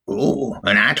Ooh,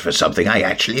 an ad for something I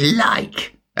actually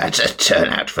like. That's a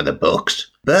turnout for the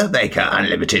books. Burbaker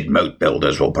Unlimited Moat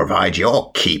Builders will provide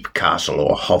your keep, castle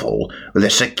or hovel with a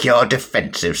secure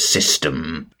defensive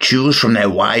system. Choose from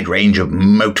their wide range of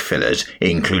moat fillers,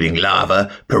 including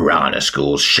lava, piranha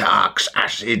schools, sharks,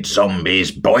 acid,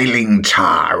 zombies, boiling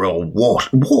tar or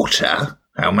water.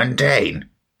 How mundane.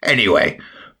 Anyway,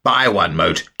 buy one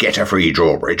moat, get a free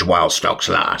drawbridge while stocks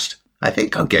last. I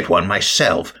think I'll get one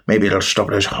myself. Maybe it'll stop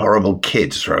those horrible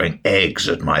kids throwing eggs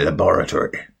at my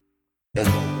laboratory.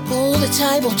 All the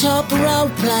tabletop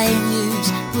role-playing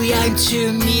news. We aim to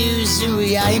amuse and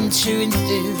we aim to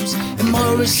enthuse. And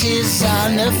Morris's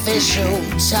unofficial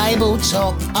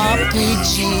tabletop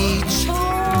RPG.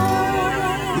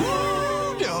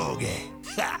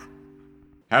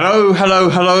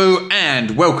 Hello,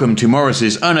 and welcome to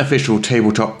Morris's unofficial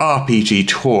tabletop RPG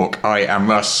talk. I am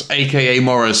Russ, aka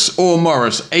Morris, or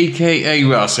Morris, aka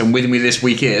Russ, and with me this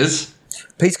week is...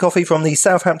 Peter Coffey from the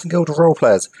Southampton Guild of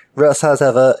Roleplayers. Russ, as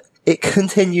ever, it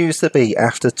continues to be,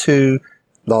 after 2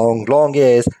 long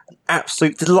years, an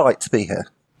absolute delight to be here.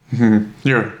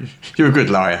 You're a good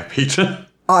liar, Peter.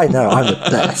 I know, I'm the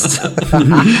best.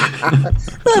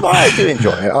 No, but I do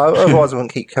enjoy it. Otherwise I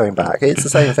wouldn't keep coming back. It's the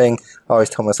same thing I always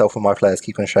tell myself when my players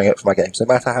keep on showing up for my games, no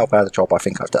matter how bad a job I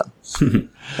think I've done.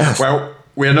 Well,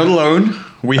 we're not alone.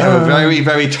 We have a very,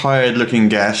 very tired-looking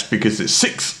guest because it's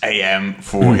 6 a.m.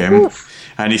 for him.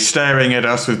 And he's staring at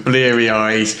us with bleary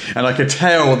eyes, and I could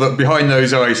tell that behind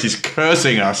those eyes he's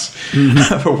cursing us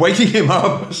for waking him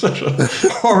up at such a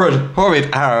horrid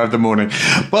hour of the morning.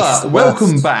 But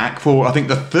welcome back for, I think,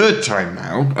 the 3rd time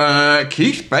now,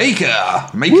 Keith Baker,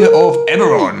 maker of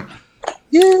Eberron.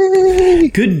 Yay!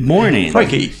 Good morning. Hi,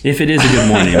 Keith. If it is a good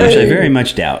morning, which I very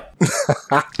much doubt.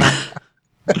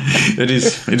 It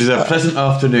is a pleasant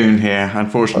afternoon here.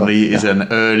 Unfortunately, it's an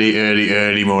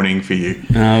early morning for you.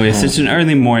 Oh, it's such an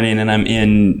early morning, and I'm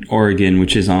in Oregon,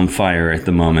 which is on fire at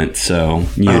the moment. So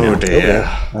you know.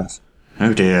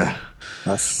 Oh dear.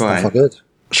 That's right. not good.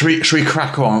 Should we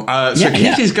crack on?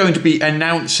 Keith is going to be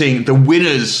announcing the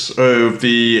winners of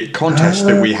the contest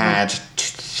that we had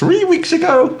 3 weeks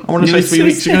ago. I want to say 3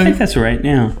 weeks ago. I think that's right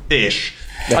now. Ish.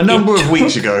 A number of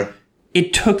weeks ago.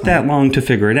 It took that long to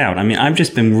figure it out. I mean, I've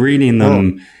just been reading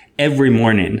them every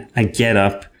morning. I get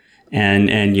up and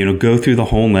go through the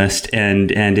whole list, and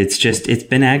it's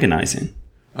been agonizing.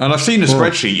 And I've seen the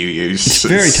spreadsheet you use. It's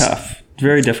very tough.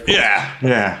 Very difficult.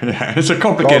 Yeah. It's a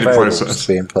complicated process.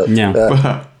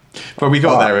 Yeah. But we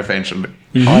got there eventually.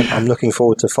 I'm looking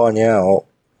forward to finding out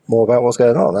more about what's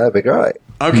going on. That'd be great.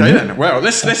 Okay then. Well,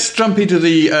 let's jump into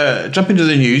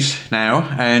the news now,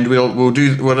 and we'll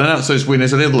announce those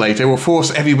winners a little later. We'll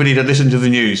force everybody to listen to the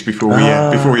news before we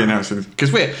announce them,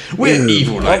 because we're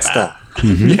evil like that.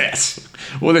 Yes.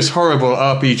 All this horrible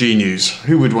RPG news.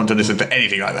 Who would want to listen to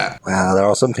anything like that? Well, there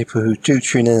are some people who do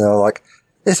tune in and are like,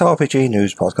 this RPG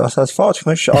news podcast has far too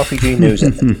much RPG news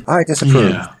in it. I disapprove.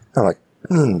 Yeah. I'm like,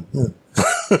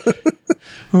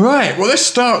 Right, well, let's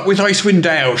start with Icewind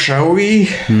Dale, shall we?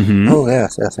 Oh,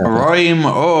 yes. Rime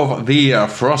of the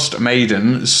Frost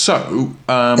Maiden. So,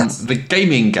 the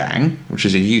Gaming Gang, which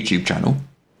is a YouTube channel,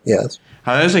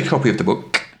 has a copy of the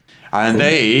book, and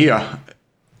they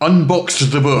unboxed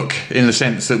the book in the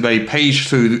sense that they paged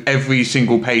through every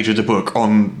single page of the book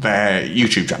on their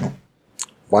YouTube channel.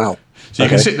 Wow. So you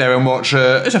can sit there and watch.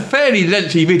 It's a fairly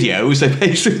lengthy video as they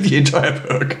page through the entire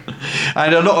book,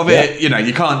 and a lot of it, you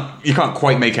can't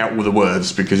quite make out all the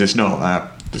words because it's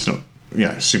not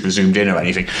super zoomed in or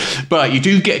anything. But you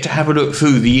do get to have a look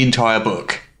through the entire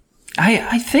book.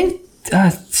 I think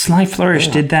Sly Flourish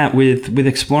did that with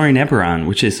Exploring Eberron,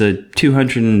 which is a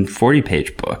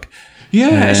 240-page book.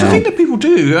 Yeah, it's a thing that people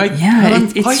do.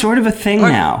 It's sort of a thing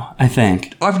now, I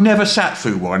think. I've never sat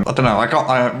through one. I don't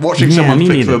know. Watching someone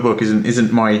flick through a book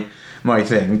isn't my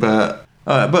thing, but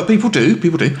people do.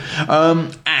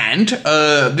 And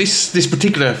this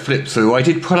particular flip through, I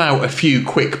did pull out a few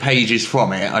quick pages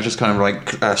from it. I just kind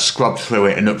of scrubbed through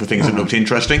it and looked for things that looked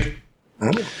interesting.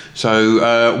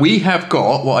 So we have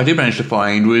got, what I did manage to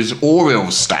find was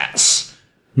Auriel's stats.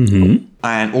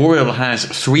 And Auriel has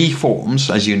 3 forms,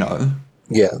 as you know.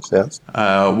 Yes.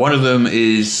 One of them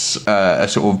is a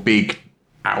sort of big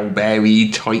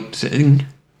owlbeary type thing.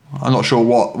 I'm not sure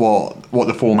what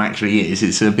the form actually is.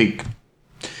 It's a big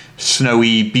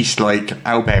snowy beast-like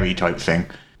owlbeary type thing.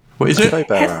 What is it? Snow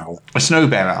bear owl. A snow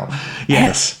bear owl.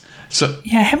 Yes.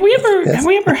 Have we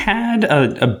ever had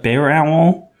a bear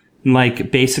owl? Like,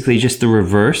 basically just the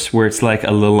reverse, where it's like a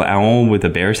little owl with a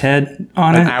bear's head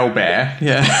on it. An owl bear,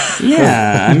 yeah.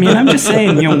 Yeah, I mean, I'm just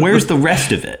saying, where's the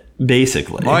rest of it?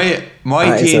 basically.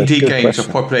 My D&D games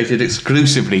are populated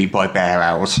exclusively by bear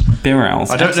owls. Bear owls.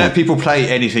 I don't let people play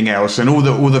anything else, and all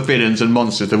the villains and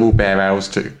monsters are all bear owls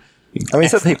too. I mean,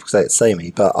 some people say it's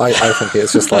samey, but I think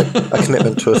it's just like a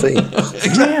commitment to a theme.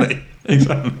 Exactly.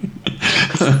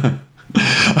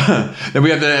 Then we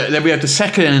have the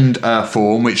second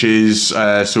form, which is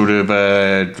sort of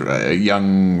a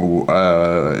young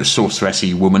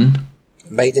sorceressy woman,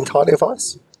 made entirely of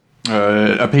ice.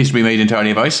 Appears to be made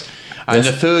entirely of ice, and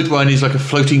the third one is like a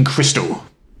floating crystal.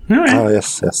 All right. Oh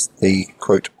yes, the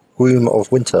quote womb of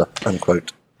winter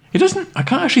unquote. It doesn't. I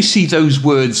can't actually see those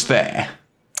words there.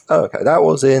 Oh, okay, that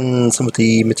was in some of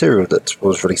the material that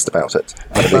was released about it.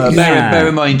 Bear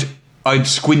in mind, I'm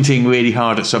squinting really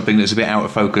hard at something that's a bit out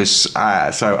of focus,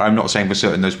 so I'm not saying for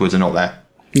certain those words are not there.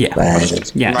 Yeah.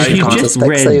 Yeah.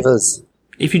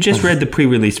 If you just read the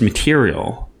pre-release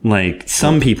material, like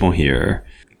some people here,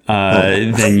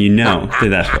 then you know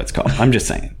that's what it's called. I'm just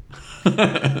saying.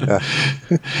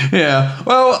 Yeah.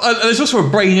 Well, there's also a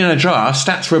brain in a jar.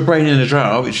 Stats for a brain in a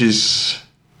jar, which is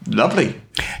lovely.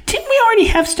 Didn't we already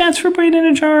have stats for Brain in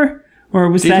a Jar? Or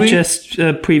was that just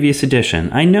a previous edition?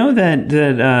 I know that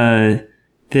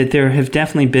there have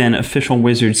definitely been official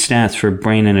Wizard stats for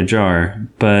Brain in a Jar,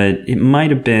 but it might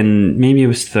have been, maybe it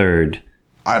was third.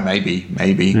 Maybe.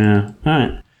 Yeah, all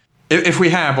right. If we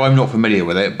have, I'm not familiar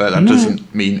with it, but that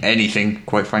doesn't mean anything,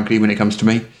 quite frankly, when it comes to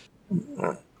me.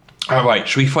 All right,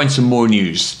 should we find some more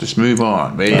news? Let's move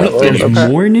on. There's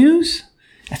more news?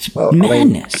 That's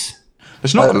madness.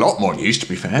 There's not a lot more news, to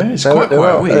be fair. It's there quite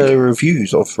are weird.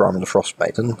 reviews of Rime and the Frost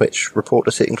Maiden, which report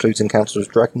that it includes encounters with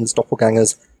dragons,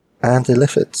 doppelgangers, and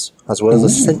illithids, as well as a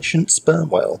sentient sperm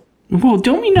whale. Well,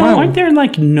 don't we know, aren't there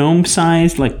like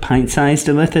gnome-sized, like pint-sized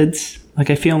illithids?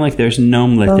 Like, I feel like there's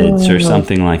gnome lithids or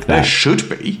something like that. There should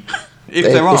be. If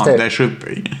there aren't, there should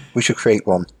be. We should create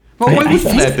one. Well, why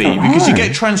wouldn't there be? Because you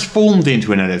get transformed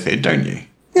into an illithid, don't you?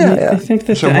 Yeah. I think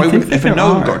that. So why would if a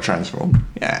gnome got transformed?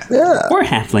 Yeah. Or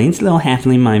halflings, little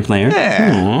halfling mind player.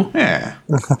 Yeah.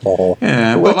 Well,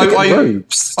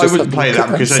 I wouldn't play that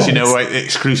because, as you know, I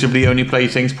exclusively only play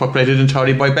things populated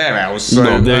entirely by bear owls. So,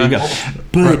 no, there you go.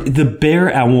 But the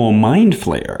bear owl mind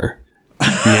flayer.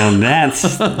 Now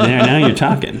now you're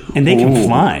talking, and they can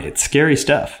fly. It's scary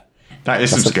stuff. That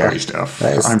is some scary stuff.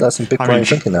 That's some big brain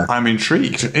thinking there. I'm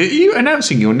intrigued. Are you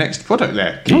announcing your next product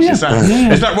there, Keith? Is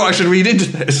that what I should read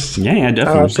into this? Yeah,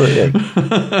 definitely. Oh, absolutely.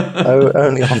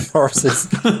 Only on Morris's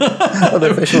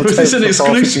unofficial Was this an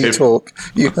exclusive talk.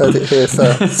 You heard it here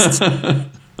first.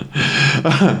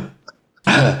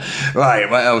 Right,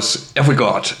 what else have we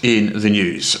got in the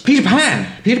news? Peter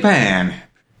Pan.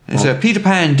 It's a Peter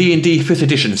Pan D&D 5th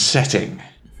edition setting.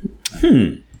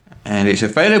 And it's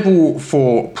available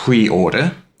for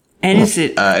pre-order. And is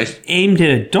it aimed at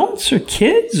adults or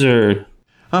kids, or?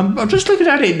 I'm just looking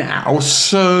at it now.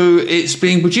 So it's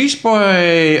being produced by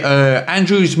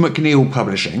Andrews McNeil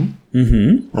Publishing,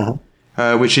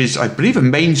 which is, I believe, a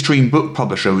mainstream book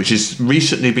publisher, which has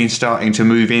recently been starting to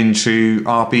move into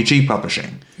RPG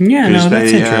publishing. Yeah, no,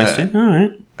 that's interesting. All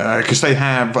right. Because they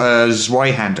have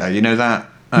Zweihander, you know that?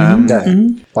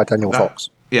 By Daniel Fox.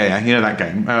 Yeah, you know that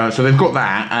game. So they've got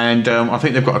that, and I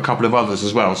think they've got a couple of others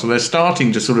as well. So they're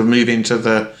starting to sort of move into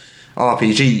the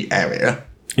RPG area.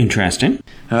 Interesting.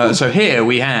 So here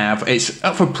we have, it's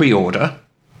up for pre-order.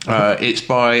 It's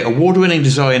by award-winning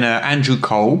designer Andrew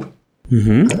Kolb.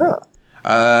 And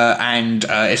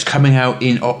it's coming out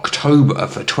in October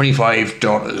for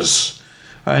 $25.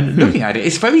 And looking at it,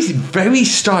 it's very, very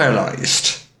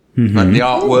stylized. Like the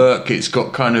artwork, it's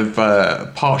got kind of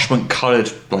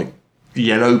parchment-coloured, like,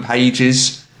 yellow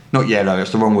pages. Not yellow,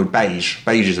 that's the wrong word. Beige.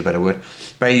 Beige is a better word.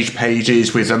 Beige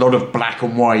pages with a lot of black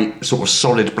and white, sort of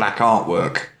solid black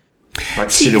artwork.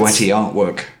 Like silhouette-y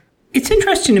artwork. It's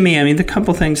interesting to me. I mean, the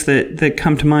couple things that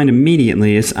come to mind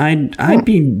immediately is I'd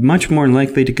be much more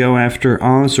likely to go after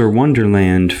Oz or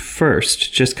Wonderland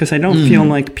first, just because I don't feel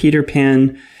like Peter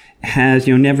Pan has,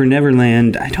 Never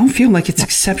Neverland. I don't feel like it's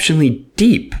exceptionally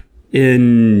deep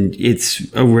in its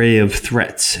array of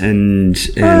threats and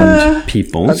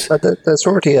peoples. There's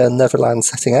already a Neverland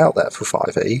setting out there for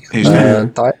 5e.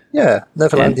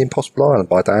 Neverland the Impossible Island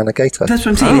by Diana Gator. That's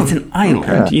what I'm saying. It's an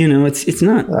island. It's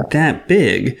not that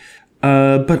big.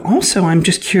 But also, I'm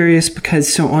just curious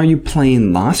because, so are you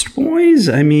playing Lost Boys?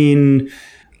 I mean,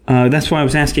 that's why I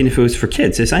was asking if it was for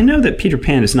kids. Is I know that Peter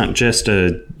Pan is not just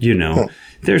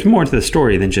there's more to the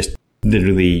story than just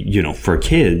literally, for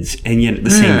kids. And yet at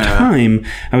the same time,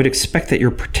 I would expect that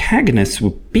your protagonists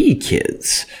would be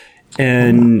kids.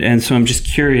 And so I'm just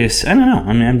curious. I don't know.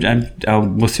 I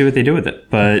mean, we'll see what they do with it.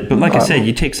 But like I said,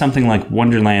 you take something like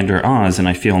Wonderland or Oz, and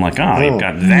I feel like, they've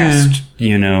got vast,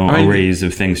 arrays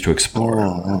of things to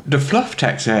explore. The fluff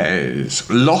text says,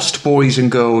 lost boys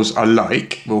and girls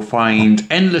alike will find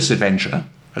endless adventure,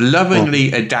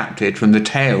 lovingly adapted from the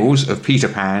tales of Peter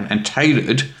Pan and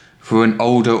tailored for an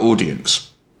older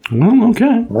audience. Well,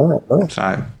 okay.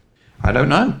 So, I don't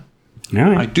know.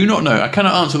 Right. I do not know. I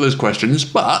cannot answer those questions,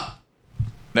 but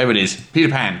there it is. Peter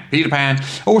Pan.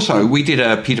 Also, we did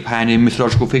a Peter Pan in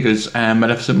Mythological Figures and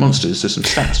Maleficent Monsters. There's some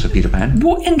stats for Peter Pan.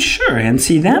 Well, and sure, and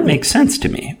see, that makes sense to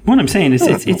me. What I'm saying is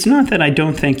it's not that I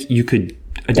don't think you could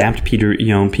adapt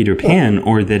Peter Pan,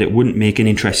 or that it wouldn't make an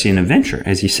interesting adventure,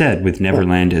 as you said, with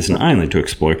Neverland as an island to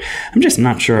explore. I'm just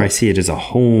not sure I see it as a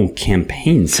whole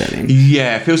campaign setting.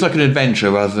 Yeah, it feels like an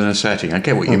adventure rather than a setting. I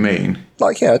get what you mean.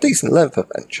 A decent length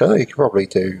adventure. You could probably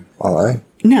do, I don't know.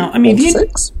 Now, I mean,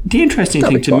 the interesting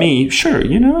thing to me, sure,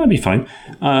 that'd be fine.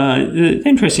 The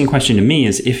interesting question to me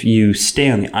is if you stay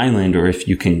on the island or if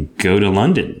you can go to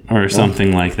London or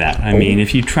something like that. I mean,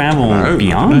 if you travel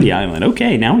beyond the island,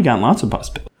 okay, now we got lots of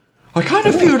possibilities. I kind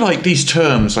of feel like these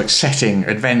terms, like setting,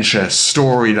 adventure,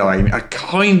 storyline, are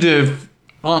kind of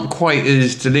aren't quite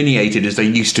as delineated as they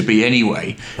used to be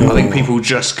anyway. I think people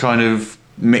just kind of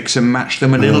mix and match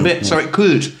them a little bit, so it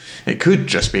could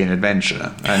just be an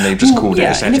adventure, and they've just called it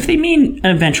a setting. And if they mean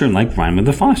an adventure like Rime with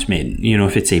the Frost Maiden,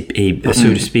 if it's a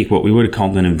so to speak, what we would have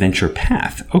called an adventure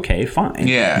path, okay, fine.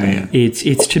 Yeah.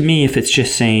 It's to me, if it's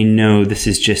just saying, no, this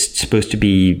is just supposed to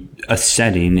be a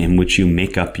setting in which you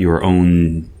make up your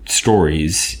own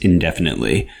stories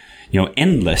indefinitely,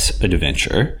 endless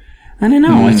adventure, I don't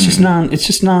know, it's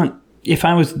just not, if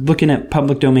I was looking at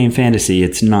public domain fantasy,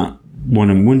 it's not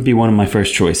wouldn't be one of my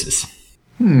first choices.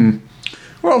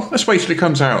 Well, let's wait till it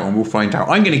comes out and we'll find out.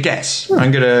 I'm going to guess.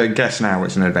 I'm going to guess now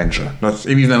it's an adventure.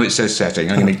 Even though it says setting,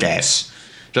 I'm going to guess.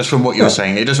 Just from what you're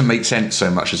saying, it doesn't make sense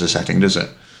so much as a setting, does it?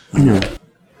 No.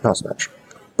 Not so much.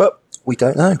 But we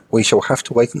don't know. We shall have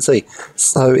to wait and see.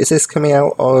 So is this coming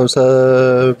out as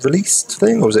a released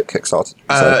thing, or is it Kickstarted?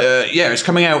 Yeah, it's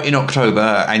coming out in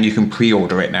October and you can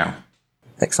pre-order it now.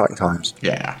 Exciting times.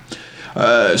 Yeah.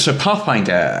 So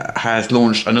Pathfinder has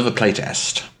launched another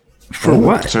playtest. For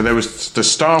what? So there was the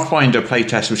Starfinder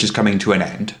playtest, which is coming to an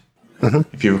end,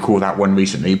 if you recall that one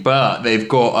recently. But they've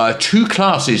got 2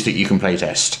 classes that you can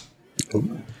playtest.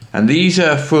 And these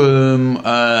are from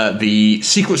the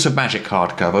Secrets of Magic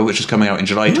card cover, which is coming out in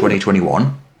July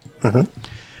 2021.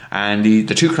 And the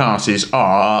 2 classes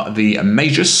are the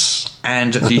Magus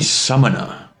and the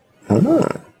Summoner.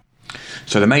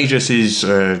 So the Magus is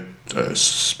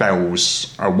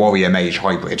spells, a warrior mage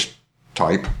hybrid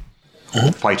type,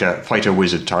 fighter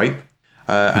wizard type,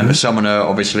 and the Summoner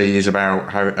obviously is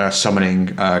about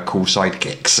summoning cool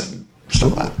sidekicks and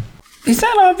stuff like that. Is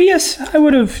that obvious? I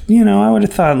would have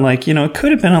thought it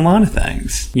could have been a lot of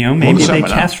things. Maybe they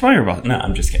cast Fireball. No,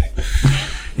 I'm just kidding.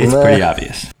 It's pretty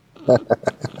obvious.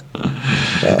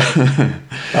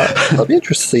 I'd be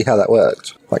interested to see how that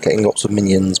worked. Like getting lots of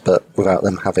minions, but without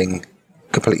them having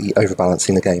completely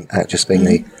overbalancing the game, and just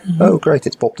being oh great,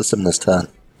 it's Bob the Summoner's turn.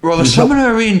 Well, the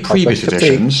Summoner in previous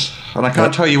editions, and I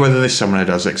can't tell you whether this Summoner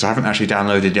does it because I haven't actually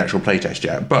downloaded the actual playtest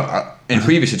yet, but in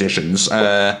previous editions,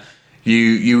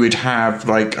 you would have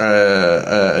like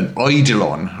an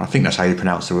Eidolon, I think that's how you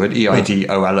pronounce the word,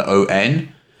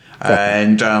 Eidolon,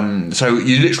 and so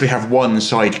you literally have one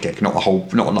sidekick,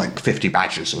 not like 50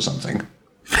 badgers or something.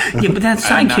 Yeah, but that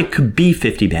sidekick could be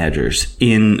 50 badgers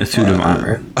in a suit of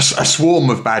armor. A swarm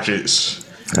of badgers.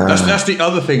 That's the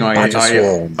other thing I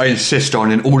insist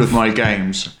on in all of my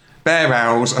games. Bear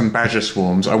owls and badger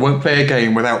swarms. I won't play a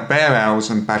game without bear owls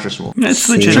and badger swarms. That's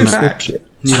legitimate.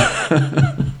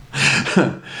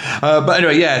 But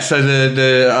anyway, yeah, so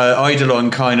the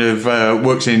Eidolon kind of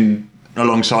works in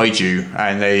alongside you,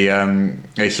 and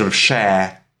they sort of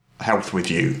share health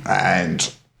with you,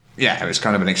 and yeah, it's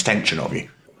kind of an extension of you.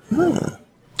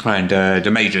 And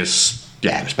the Magus,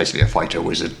 it's basically a fighter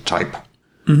wizard type.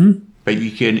 But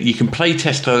you can play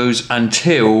test those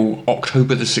until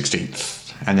October the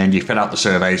 16th, and then you fill out the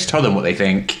surveys, tell them what they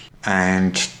think,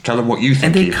 and tell them what you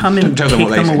think. And they come and take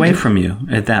them away from you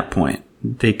at that point.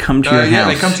 They come to your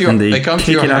house. They come to your, and they come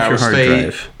to your it house. off your hard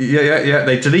drive. Yeah.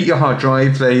 They delete your hard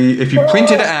drive. If you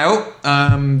printed it out,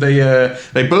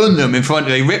 they burn them in front.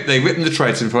 They rip them to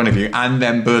shreds in front of you, and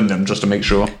then burn them just to make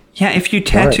sure. Yeah, if you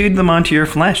tattooed them onto your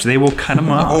flesh, they will cut them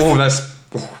off. Oh, that's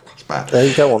bad.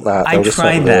 You don't want that. I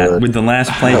tried that with the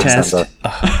last playtest.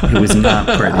 It was not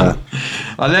pretty.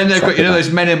 And then they've got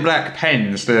those Men in Black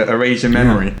pens that erase your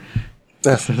memory.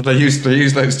 They use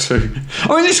those two.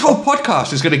 I mean, this whole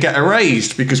podcast is going to get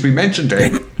erased because we mentioned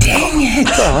it. Dang it!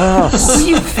 What are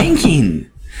you thinking?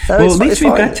 No, well, at least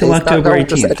we've got till October 18th.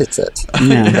 Just edit it.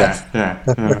 Yeah.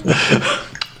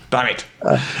 Damn it.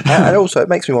 And also, it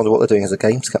makes me wonder what they're doing as a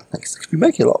games company. Because they could be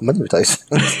making a lot of money with those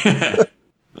things.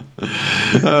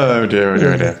 Oh dear.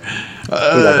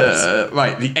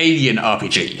 Right, the Alien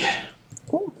RPG.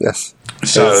 Oh, yes.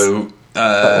 So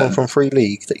that one from Free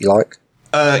League that you like?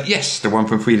 Yes, the one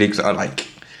from Free League that I like.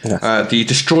 Yes. The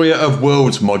Destroyer of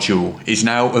Worlds module is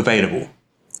now available.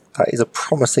 That is a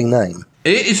promising name.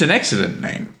 It is an excellent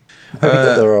name. Hoping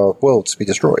that there are worlds to be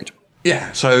destroyed.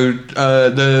 Yeah, so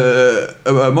the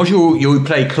module, you'll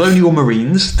play colonial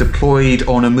marines deployed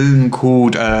on a moon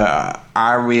called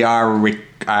Ariaricus.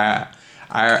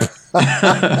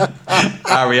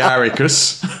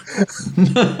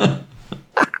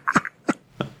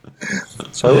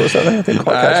 So what was that name? I didn't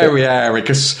quite catch it.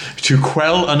 Ariaricus, to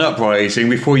quell an uprising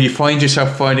before you find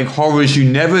yourself finding horrors you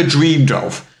never dreamed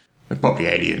of. They're probably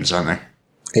aliens, aren't they?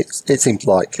 It seems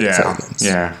like it's aliens.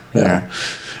 Yeah.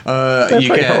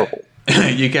 Horrible.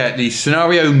 You get the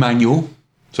scenario manual,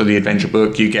 so the adventure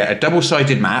book. You get a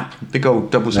double-sided map, big old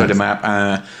double-sided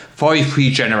map, 5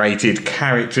 pre-generated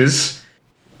characters,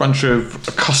 bunch of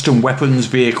custom weapons,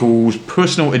 vehicles,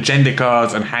 personal agenda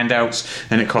cards, and handouts,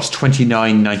 and it costs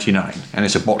 $29.99, and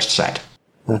it's a botched set.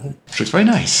 Which looks very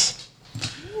nice.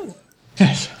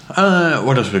 Yes.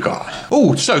 What else have we got?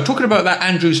 Oh, so talking about that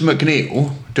Andrews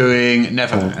McNeil doing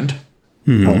Neverland.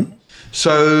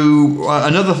 So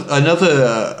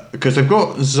another because they've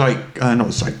got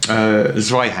Zweihander.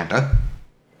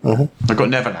 They've got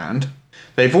Neverland.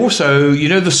 They've also,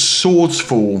 the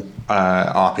Swordsfall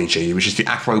RPG, which is the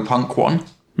Afro-punk one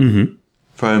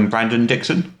from Brandon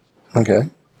Dixon. Okay.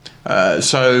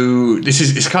 So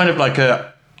it's kind of like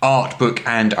a art book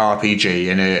and RPG,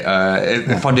 and it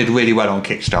funded really well on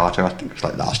Kickstarter. I think it was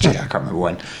like last year. I can't remember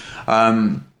when.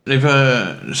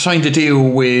 They've signed a deal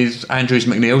with Andrews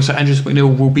McNeil, so Andrews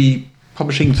McNeil will be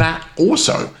publishing that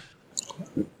also.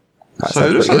 So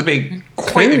it looks like they're being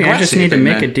quite aggressive. I just need to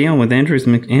make a deal with Andrew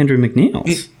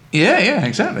McNeil. Yeah,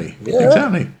 exactly.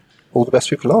 Exactly. All the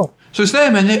best people are. So it's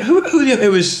them, and it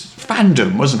was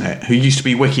Fandom, wasn't it? Who used to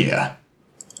be Wikia.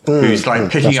 Who's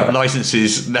picking up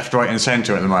licenses left, right, and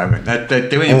centre at the moment. They're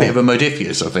doing a bit of a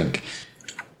Modifius, I think.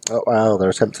 Oh wow,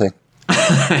 they're attempting.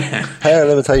 Pair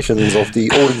limitations of the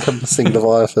all-encompassing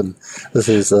Leviathan. This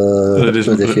is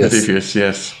Modifius,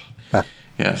 yes.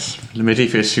 Yes. The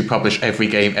Modifius who publish every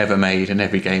game ever made and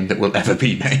every game that will ever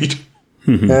be made.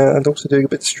 And also doing a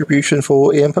bit of distribution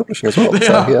for EM Publishing as well.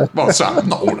 So, yeah. Well, some,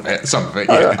 not all of it, some of it,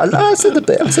 yeah. I said a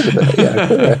bit,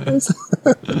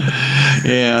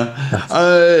 yeah.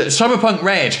 Cyberpunk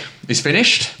Red is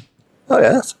finished. Oh,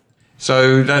 yes.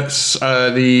 So that's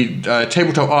the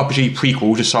tabletop RPG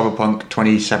prequel to Cyberpunk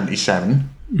 2077,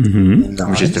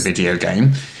 which is the video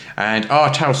game. And R.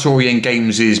 Talsorian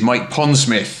Games' Mike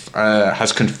Pondsmith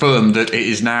has confirmed that it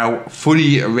is now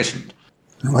fully written.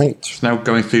 Right. It's now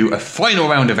going through a final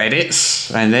round of edits,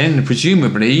 and then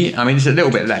presumably, it's a little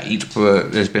bit late,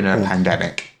 but there's been a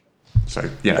pandemic. So,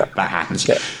 that happens.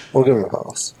 Yeah, we'll give it a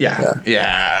pass.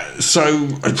 Yeah. So,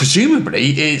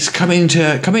 presumably, it's coming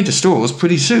to stores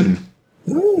pretty soon.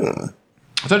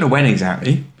 I don't know when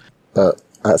exactly. But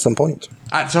at some point.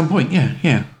 At some point,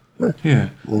 yeah.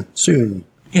 Soon.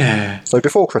 Yeah. So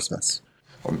before Christmas.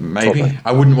 Maybe. Probably.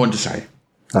 I wouldn't want to say.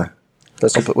 No.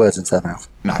 Let's not put words into their mouth.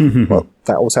 No. Well,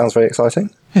 that all sounds very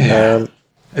exciting. Yeah.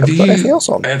 Have you got anything else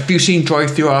on? Have you seen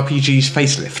Drive-Thru RPG's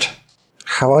Facelift?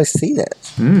 Have I seen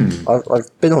it? I've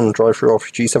been on Drive-Thru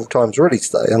RPG several times already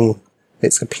today, and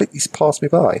it's completely passed me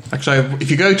by. So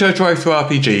if you go to Drive-Thru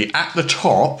RPG, at the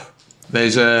top,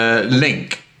 there's a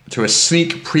link to a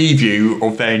sneak preview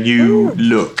of their new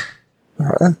look. All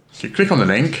right, then. So you click on the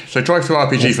link. So Drive-Thru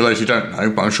RPG, for those who don't know,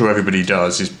 but I'm sure everybody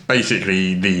does, is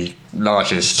basically the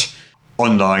largest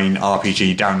online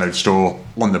RPG download store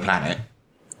on the planet.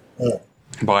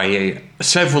 By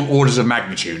several orders of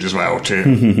magnitude as well,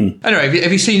 too. Anyway,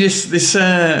 have you seen this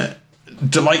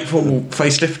delightful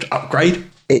facelift upgrade?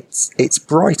 It's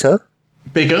brighter.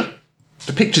 Bigger.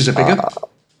 The pictures are bigger.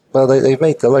 Well, they've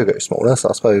made the logo smaller, so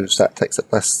I suppose that takes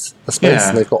up less space,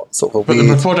 and they've got sort of a weird...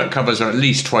 But the product covers are at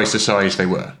least twice the size they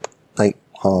were. They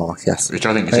are, yes. Which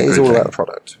I think is a good It's all thing. about the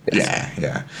product. Yes.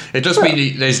 Yeah. It does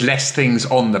mean there's less things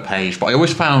on the page, but I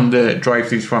always found the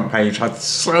Drive-Thru's front page had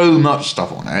so much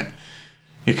stuff on it.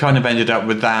 You kind of ended up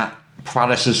with that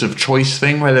paralysis of choice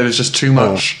thing where there was just too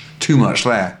much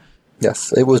there.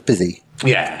 Yes, it was busy.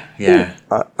 Yeah.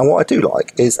 And what I do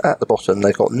like is at the bottom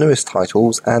they've got newest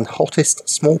titles and hottest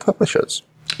small publishers.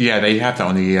 Yeah, they have that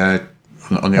on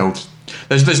the old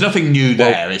There's nothing new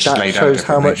there. It's just that laid out shows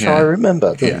how much I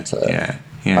remember, doesn't it?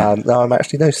 Yeah. Now I'm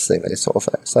actually noticing these sort of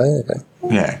things. So there you go.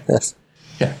 Yeah. Yes.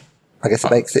 Yeah. I guess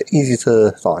it makes it easier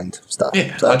to find stuff.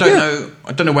 Yeah. So, I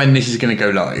don't know when this is going to go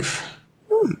live.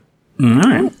 All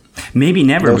right. Maybe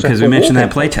never, because we mentioned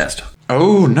that playtest.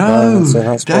 Oh no!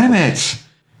 So Damn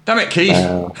it, Keith!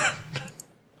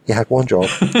 You had one job.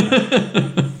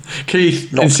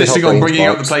 Keith insisting on bringing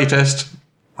out the playtest.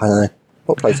 I know.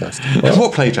 What playtest?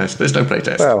 What playtest? There's no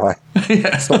playtest. Where am I?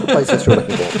 It's not the playtest you're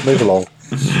looking for. Move along.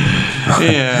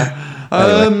 Yeah.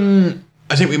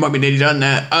 I think we might be nearly done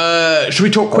there. Should we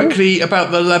talk quickly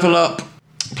about the Level Up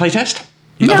playtest?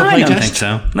 No, I don't think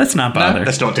so. Let's not bother. No,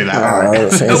 let's not do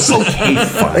that. Okay,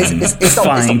 fine. It's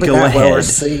fine, go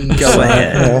ahead. Go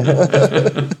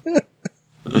ahead.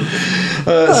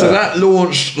 So that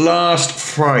launched last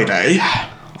Friday.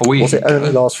 Was it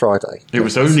only last Friday? It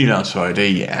was only last Friday,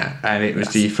 yeah. And it was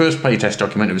the first playtest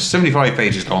document. It was 75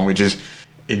 pages long, which is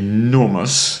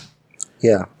enormous.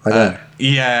 Yeah, I know.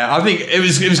 Yeah, I think it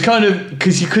was kind of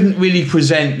because you couldn't really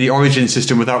present the Origin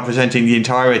system without presenting the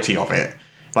entirety of it.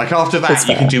 Like after that,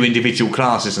 you can do individual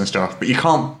classes and stuff, but you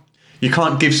can't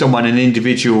give someone an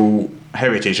individual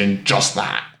heritage and just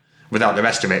that without the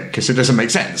rest of it because it doesn't make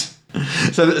sense.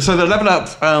 So the Level Up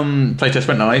playtest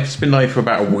went live. It's been live for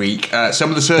about a week. Some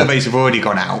of the surveys have already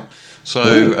gone out.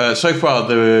 So so far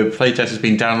the playtest has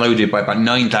been downloaded by about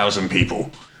 9,000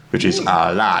 people, which is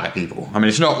a lot of people. I mean,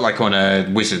 it's not like on a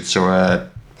Wizards or a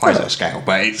Paizo scale,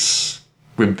 but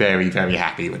we're very, very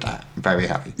happy with that. Very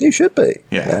happy. You should be.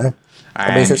 Yeah.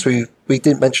 I mean, since we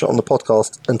didn't mention it on the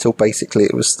podcast until basically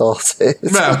it was started.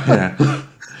 Well,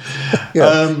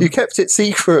 yeah. You kept it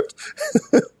secret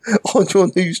on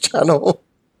your news channel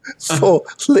for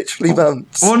literally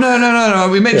months. Oh, no.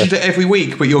 We mentioned it every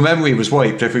week, but your memory was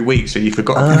wiped every week, so you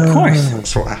forgot. Of course.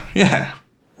 That's what, yeah.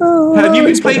 Oh,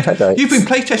 you've been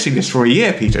playtesting this for a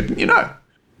year, Peter, didn't you know?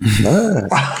 No,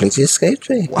 completely escaped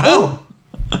me. Wow.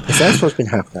 That's what's been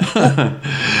happening.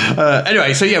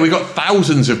 Anyway, so yeah, we got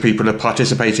thousands of people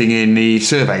participating in the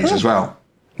surveys as well,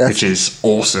 which is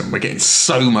awesome. We're getting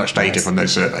so much data from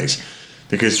those surveys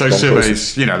because those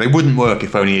surveys, they wouldn't work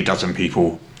if only a dozen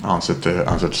people answered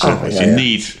the surveys.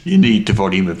 You need the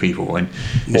volume of people, and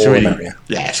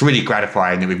it's really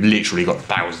gratifying that we've literally got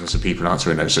thousands of people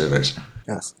answering those surveys.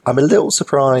 Yes, I'm a little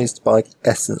surprised by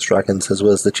Essence Dragons as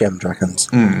well as the Gem Dragons,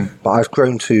 but I've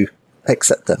grown to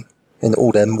accept them in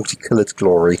all their multicoloured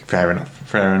glory. Fair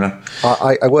enough.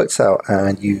 I worked out,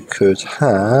 and you could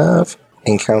have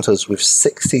encounters with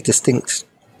 60 distinct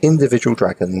individual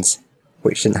dragons,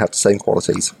 which didn't have the same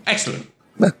qualities. Excellent.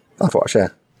 Yeah, I thought I'd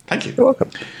share. Thank you. You're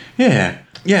welcome. Yeah.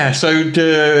 So Or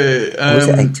is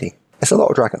it 80? It's a lot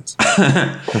of dragons.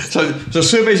 So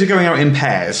surveys are going out in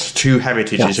pairs, 2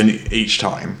 heritages in each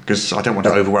time, because I don't want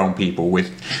to overwhelm people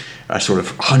with a sort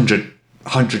of 100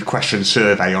 question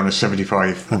survey on a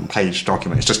 75-page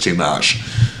document. It's just too much.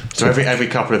 So every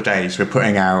couple of days we're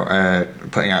putting out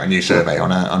a new survey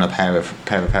on a pair of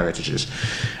heritages.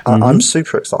 I'm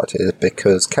super excited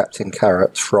because Captain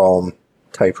Carrot from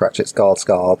Terry Pratchett's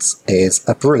Guards is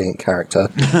a brilliant character,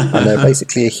 and they're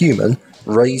basically a human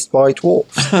raised by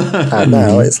dwarfs. And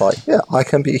now it's like, I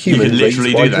can be a human. You can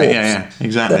literally raised do by that. dwarfs. Yeah,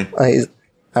 exactly.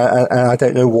 And I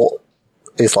don't know what.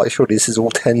 It's like, surely this is all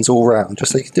tens all round,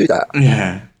 just so you can do that.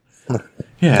 Yeah. So,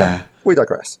 we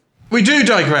digress. We do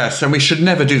digress, and we should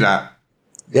never do that.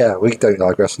 Yeah, we don't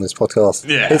digress on this podcast.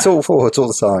 Yeah. It's all forwards all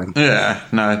the time. Yeah,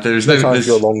 no, there's no time for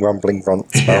your long rumbling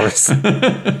grunts, Boris.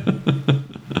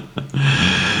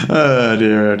 Oh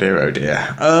dear.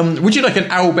 Would you like an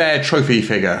owlbear trophy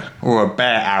figure or a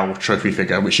bear owl trophy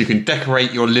figure, which you can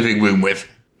decorate your living room with?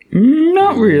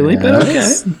 Not really, but okay.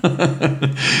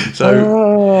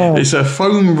 So it's a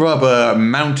foam rubber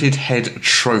mounted head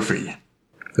trophy.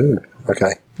 Ooh,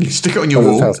 okay. You can stick it on your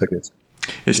wall. Sounds so good.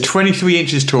 It's 23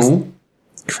 inches tall.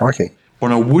 Crikey.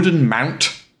 On a wooden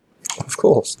mount. Of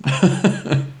course.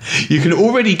 You can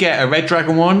already get a red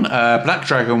dragon one, a black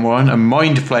dragon one, a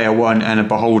mind flayer one, and a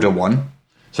beholder one.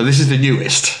 So this is the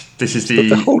newest. This is the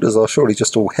beholders are surely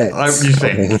just all heads. You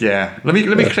think? Yeah. Let me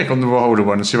click on the beholder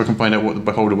one and see if I can find out what the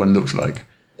beholder one looks like.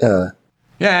 Yeah,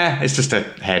 it's just a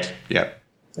head. Yep.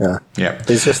 Yeah.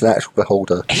 It's just an actual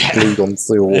beholder glued onto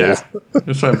the wall. Yeah.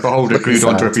 It's a beholder glued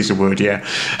onto a piece of wood. Yeah.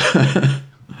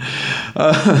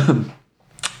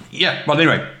 Yeah, but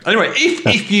anyway,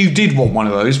 if you did want one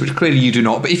of those, which clearly you do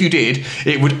not, but if you did,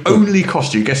 it would only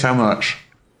cost you, guess how much?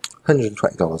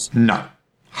 $120. No.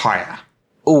 Higher.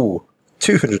 Ooh,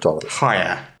 $200.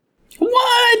 Higher.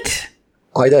 What?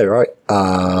 I know, right?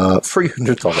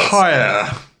 $300. Higher.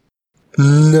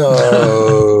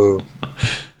 No.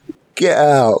 Get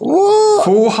out. What?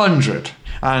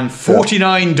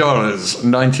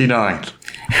 $449.99.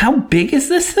 How big is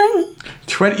this thing?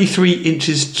 23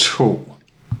 inches tall.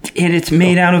 And it's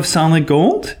made out of solid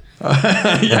gold?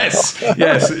 Yes,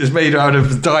 it's made out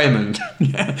of diamond.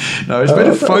 No, it's made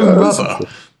of foam rubber.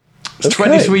 It's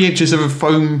 23 inches of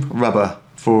foam rubber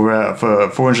for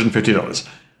 $450.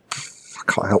 I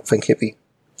can't help think it'd be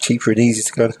cheaper and easy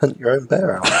to go and hunt your own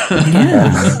bear out.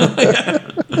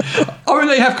 I mean,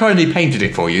 they have kindly painted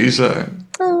it for you, so...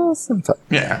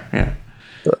 Yeah.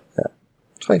 But,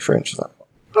 23 inches.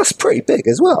 That's pretty big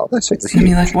as well. That's huge. I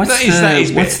mean, like, what's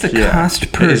the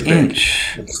cost per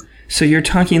inch? So you're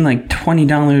talking like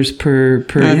 $20 per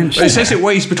inch? It says it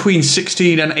weighs between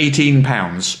 16 and 18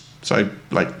 pounds. So,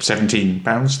 like, 17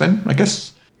 pounds then, I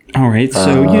guess. All right,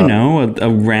 so,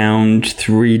 around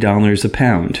 $3 a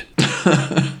pound.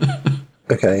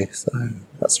 Okay, so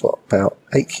that's what, about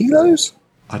 8 kilos?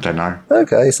 I don't know.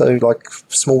 Okay, so like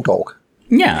small dog.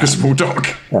 Yeah. A small dog.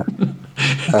 Yeah.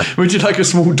 Would you like a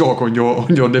small dog on your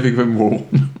living room wall?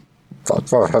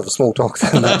 I'd rather have a small dog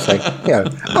than that thing.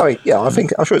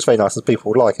 I'm sure it's very nice and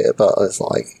people would like it, but it's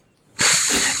like...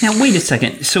 Now, wait a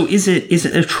second. So is it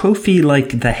a trophy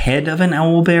like the head of an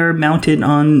owl bear mounted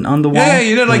on the wall? Yeah,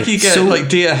 you get like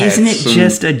deer heads. Isn't it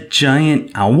just a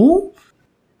giant owl?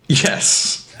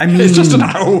 Yes. I mean... It's just an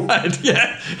owl head,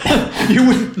 yeah. You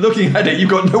were looking at it, you've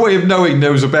got no way of knowing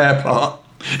there was a bear part.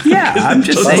 Yeah, I'm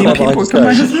just saying people come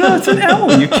out and say, no, it's an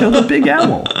owl. You killed a big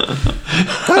owl.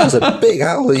 That was a big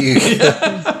owl.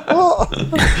 What?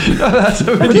 That's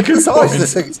a really good point.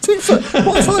 This thing. It's 2 foot.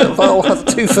 What type of owl has a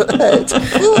 2 foot head?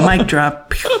 Mic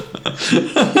drop.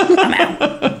 I'm out.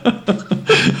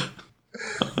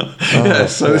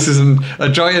 So this is a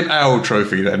giant owl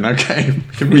trophy then, okay.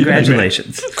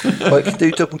 Congratulations. Well, it can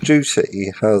do double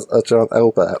duty, has a giant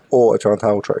owl bear or a giant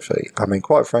owl trophy. I mean,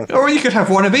 quite frankly. Or you could have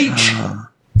one of each.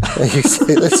 You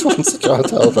see, this one's a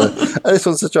giant owl bear, and this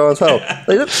one's a giant owl.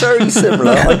 They look very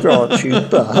similar, I grant you,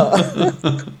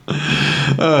 but...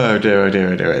 Oh dear.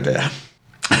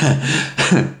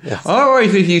 Yes. Are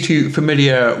either of you two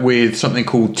familiar with something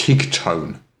called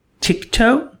Tigtone?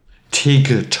 Tigtone?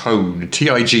 Tigtone.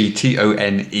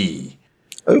 Tigtone.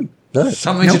 Oh, no.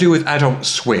 Something to do with Adult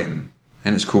Swim.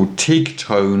 And it's called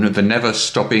Tigtone, the Never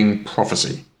Stopping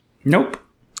Prophecy. Nope.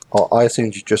 Oh, I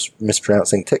assumed you just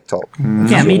mispronouncing TikTok.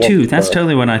 Yeah, me too. That's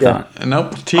totally what I thought.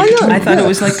 Nope. I thought it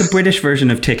was like the British version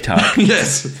of TikTok.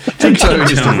 Yes. Tigtone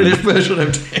is the British version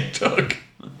of TikTok.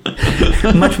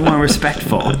 Much more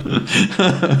respectful.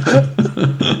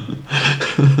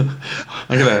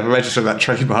 I'm going to register that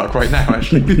trademark right now,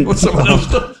 actually, before someone else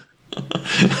does.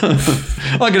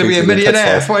 I'm going to be a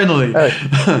millionaire, finally.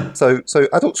 So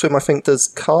Adult Swim, I think, does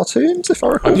cartoons, if I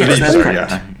recall. Yes, that's so,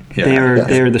 correct. Yeah.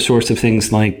 They're the source of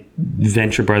things like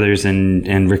Venture Brothers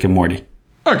and Rick and Morty.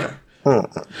 Okay.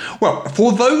 Well,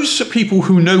 for those people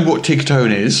who know what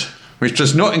Tigtone is, which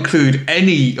does not include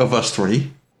any of us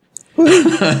three,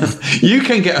 you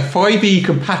can get a 5e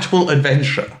compatible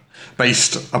adventure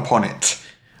based upon it.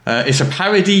 It's a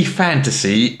parody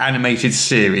fantasy animated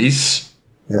series.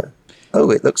 Yeah. Oh,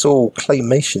 it looks all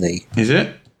claymation-y. Is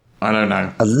it? I don't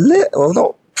know. Well,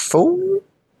 not full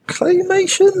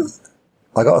claymation.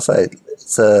 I gotta say,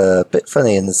 it's a bit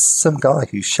funny, and there's some guy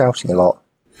who's shouting a lot.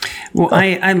 Well,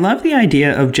 I love the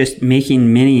idea of just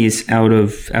making minis out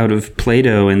of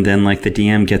Play-Doh, and then like the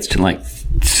DM gets to like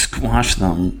squash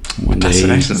them when That's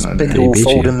an excellent idea. Big all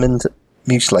fold them into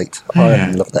mucilate.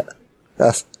 I love that.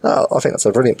 I think that's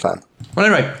a brilliant plan. Well,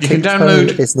 anyway, you can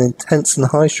download... It's an intense and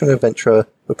high-strung adventure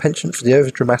with penchant for the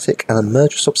overdramatic and a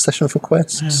murderous obsession for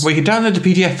quests. Well, you can download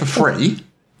the PDF for free,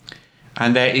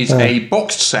 and there is a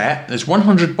boxed set. There's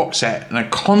 100 box set and a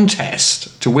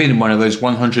contest to win one of those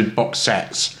 100 box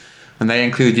sets. And they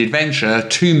include the adventure,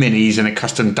 2 minis, and a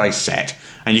custom dice set.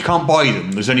 And you can't buy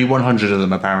them. There's only 100 of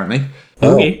them, apparently.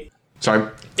 Okay.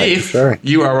 So, if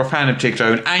you are a fan of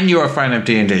Tigtone and you're a fan of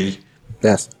D&D...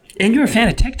 Yes. And you're a fan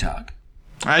of TikTok.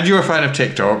 And you're a fan of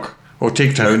TikTok, or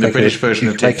Tigtone, the British version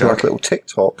of TikTok. Make like a little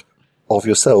TikTok of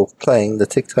yourself playing the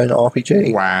Tigtone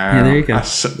RPG. Wow. Yeah, there you go.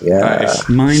 That is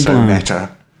mind blown.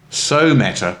 So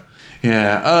meta.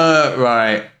 Yeah.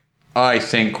 Right. I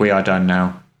think we are done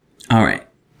now. All right.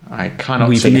 I cannot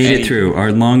We've see made it through.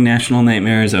 Our long national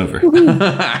nightmare is over.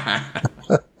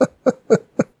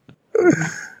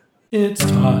 It's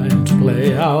time to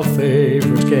play our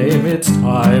favorite game. It's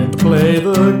time to play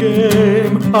the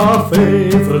game. Our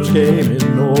favorite game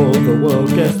in all the world.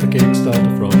 Guess the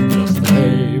Kickstarter from just the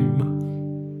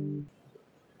name.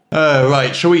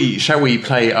 Right. Shall we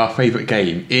play our favourite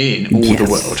game in all the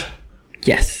world?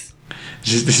 Yes.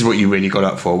 This is what you really got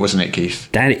up for, wasn't it,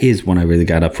 Keith? That is what I really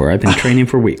got up for. I've been training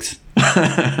for weeks.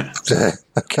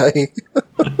 Okay.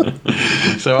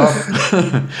 So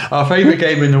our favourite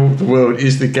game in the world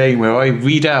is the game where I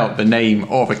read out the name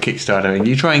of a Kickstarter and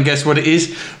you try and guess what it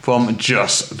is from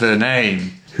just the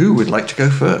name. Who would like to go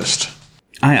first?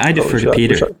 I defer to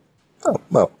Peter. I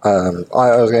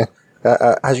was going.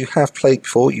 As you have played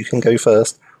before, you can go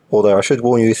first. Although I should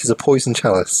warn you, this is a poison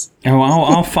chalice. Oh,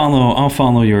 I'll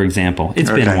follow your example. It's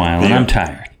been a while, and I'm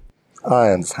tired.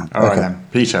 I understand. All right then,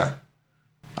 Peter.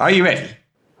 Are you ready?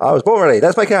 I was born ready.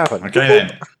 Let's make it happen. Okay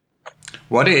then.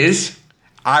 What is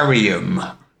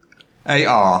Arium?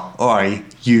 A-R-I-U-M.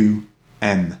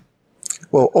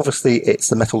 Well, obviously, it's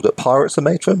the metal that pirates are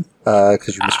made from,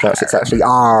 because you mispronounce it's actually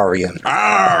Arium.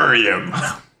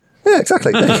 Arium. Yeah,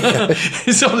 exactly. There you go.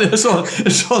 It's on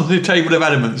the table of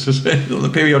elements, on the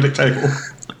periodic table.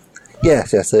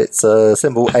 Yes. It's a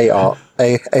symbol A-R-I.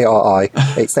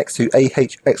 It's next to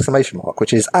A-H exclamation mark,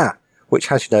 which is A,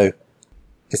 which, as you know,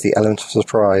 is the element of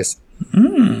surprise.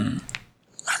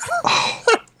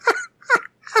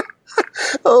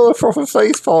 Oh, a proper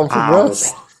face palm from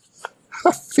Russ.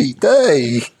 Happy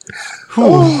day.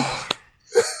 I'm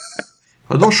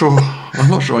not sure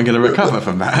I'm going to recover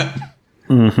from that.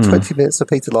 20 minutes of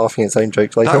Peter laughing at his own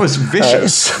jokes later. That was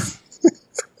vicious.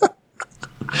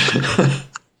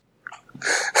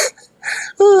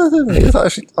 I'm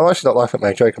actually not laughing at my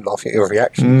own joke. I'm laughing at your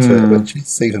reaction to it, which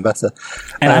is even better.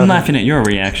 And I'm laughing at your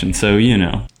reaction, so you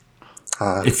know.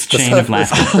 It's chain of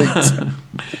laughter.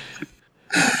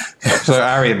 So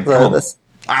Arium.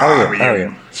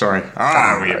 Arium. Sorry.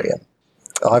 Arium.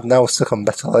 I've now stuck on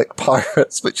Metallic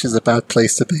Pirates, which is a bad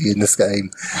place to be in this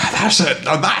game. That's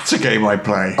a game I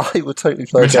play. I would totally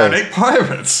play Metallic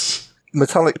Pirates.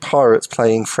 Metallic Pirates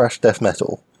playing thrash death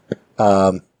metal.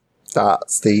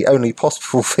 That's the only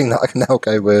possible thing that I can now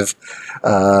go with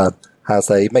as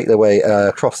they make their way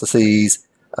across the seas,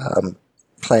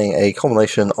 playing a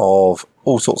combination of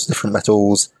all sorts of different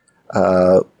metals,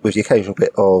 with the occasional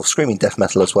bit of screaming death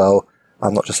metal as well.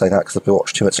 I'm not just saying that because I've been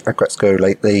watching too much Regrets Go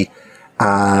lately.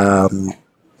 And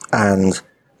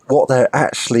what they're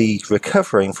actually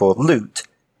recovering for loot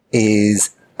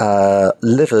is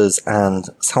livers and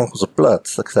samples of blood,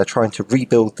 because they're trying to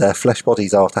rebuild their flesh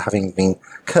bodies after having been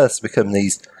cursed to become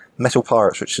these metal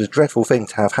pirates, which is a dreadful thing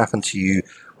to have happen to you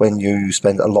when you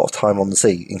spend a lot of time on the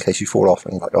sea, in case you fall off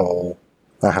and you're like, oh,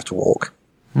 I have to walk.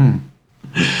 Right,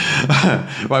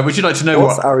 would you like to know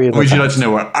what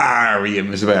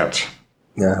Arium is about?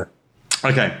 Yeah.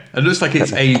 Okay, it looks like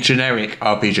it's a generic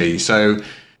RPG. So,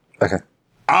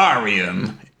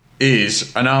 Arium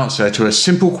is an answer to a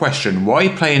simple question: why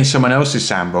play in someone else's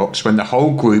sandbox when the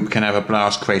whole group can have a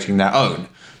blast creating their own?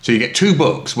 So you get two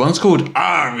books. One's called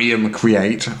Arium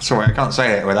Create. Sorry, I can't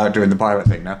say it without doing the pirate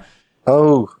thing now.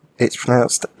 Oh, it's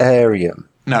pronounced Arium.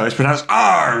 No, it's pronounced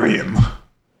Arium.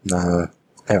 No.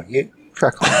 Anyway, you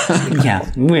crack on.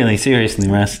 Yeah, really, seriously,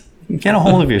 Russ. Get a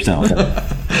hold of yourself.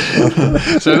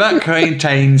 So that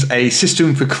contains a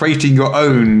system for creating your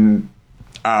own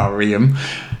Arium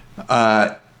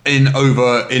in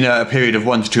a period of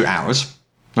 1 to 2 hours.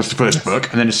 That's the first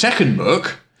book. And then the second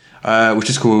book, which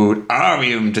is called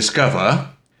Arium Discover,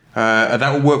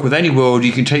 that will work with any world.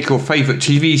 You can take your favourite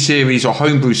TV series or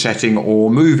homebrew setting or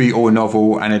movie or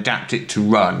novel and adapt it to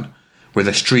run with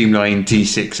a streamlined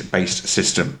D6-based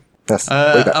system.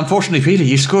 Unfortunately, Peter,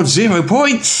 you scored 0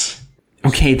 points.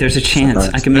 Okay, there's a chance.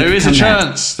 I can make There is a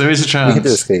chance. We can do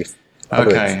this, Keith.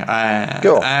 Okay.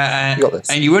 Go on. You got this.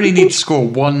 And you only need to score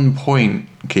 1 point,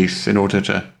 Keith, in order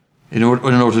to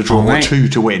draw, or 2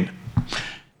 to win.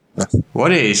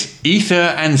 What is Ether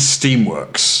and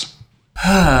Steamworks?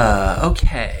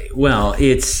 Okay. Well,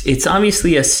 it's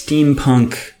obviously a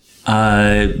steampunk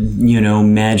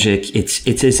magic.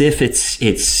 It's as if it's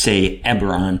say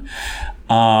Eberron.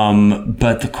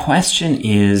 But the question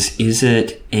is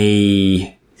it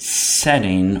a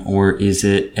setting or is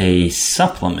it a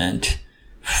supplement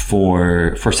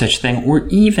for such a thing? Or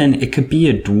even it could be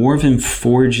a Dwarven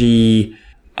Forgy,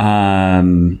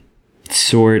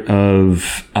 sort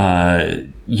of,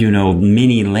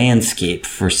 mini landscape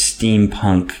for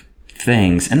steampunk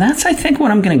things. And that's, I think,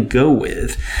 what I'm going to go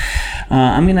with.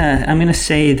 I'm gonna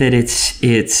say that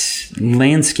it's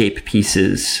landscape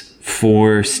pieces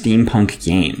for steampunk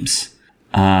games.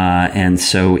 And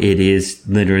so it is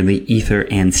literally Ether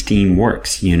and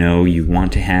Steamworks. You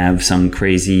want to have some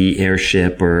crazy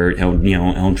airship or,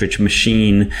 eldritch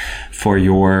machine for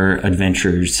your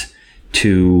adventures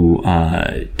to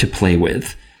play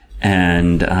with.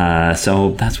 And,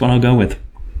 so that's what I'll go with.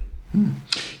 You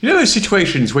know those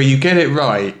situations where you get it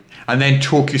right and then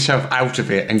talk yourself out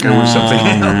of it and go with something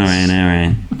else. All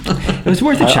right. It was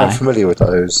worth a try. I'm familiar with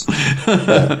those.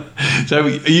 Yeah. So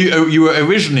you were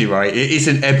originally right. It is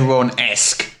an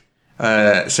Eberron-esque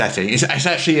setting. It's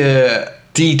actually a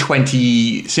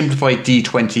D20, simplified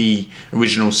D20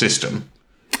 original system.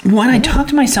 When I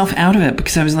talked myself out of it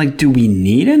because I was like, do we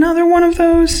need another one of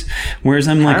those? Whereas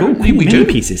I'm like, oh, cool, mini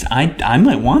pieces. I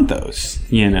might want those,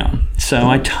 So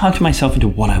I talked myself into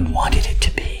what I wanted it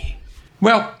to be.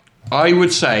 Well, I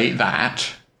would say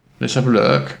that, let's have a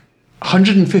look,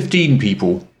 115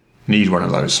 people need one of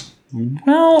those.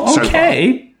 Well,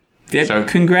 okay. So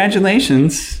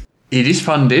congratulations. It is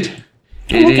funded.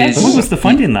 What was the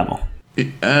funding level?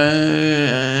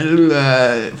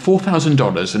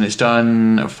 $4,000, and it's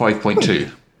done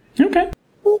 5.2. Okay.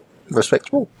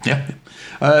 Respectable. Yeah.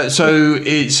 So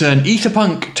it's an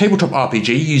Etherpunk tabletop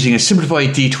RPG using a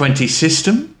simplified D20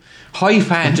 system. High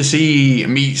fantasy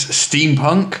meets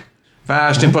steampunk.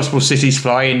 Vast, impossible cities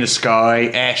fly in the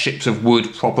sky. Airships of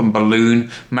wood, prop and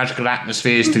balloon. Magical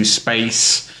atmospheres through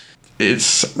space.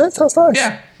 That sounds nice.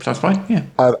 Yeah, sounds fine. Yeah.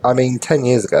 10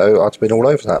 years ago, I'd have been all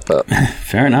over that, but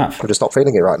fair enough. I'm just not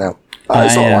feeling it right now.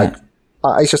 It's not like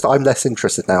it's just I'm less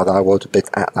interested now than I would have been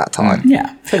at that time.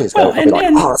 Yeah. 10 years ago, I'd be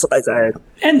like, that's amazing.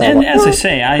 And as I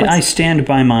say, I stand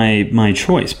by my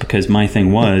choice because my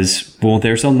thing was, well,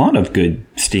 there's a lot of good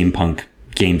steampunk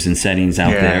games and settings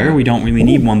out there. We don't really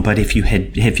need one, but if you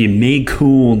made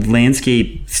cool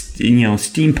landscape,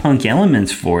 steampunk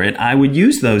elements for it, I would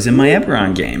use those in my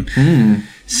Eberron game.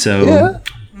 So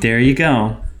there you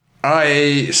go.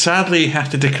 I sadly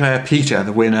have to declare Peter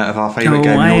the winner of our favourite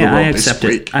game in all the world I accept this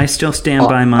week. it. I still stand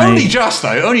by my... Only just,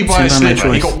 though. Only by a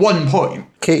sliver. He got 1 point.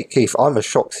 Keith, I'm as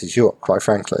shocked as you are, quite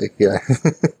frankly. Yeah.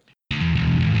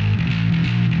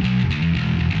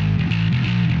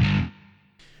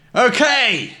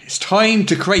 Okay, it's time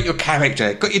to create your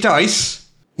character. Got your dice?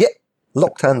 Yep,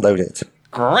 locked and loaded.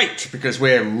 Great, because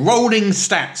we're rolling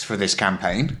stats for this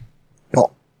campaign.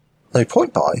 What? No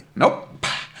point buy? Nope.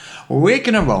 We're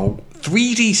going to roll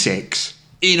 3d6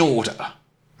 in order.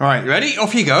 Right, ready?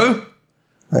 Off you go.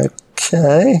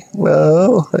 Okay,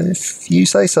 well, if you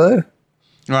say so.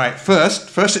 Right,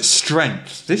 first it's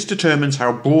strength. This determines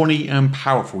how brawny and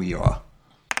powerful you are.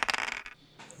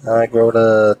 I rolled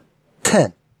a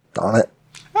 10. Darn it.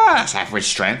 That's average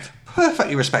strength.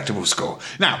 Perfectly respectable score.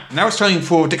 Now it's time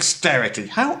for dexterity.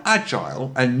 How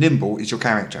agile and nimble is your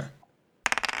character?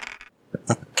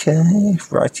 Okay,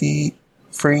 righty.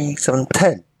 3, 7,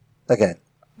 10. Again.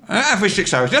 Average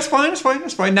dexterity. That's fine.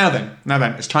 Now then,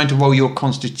 it's time to roll your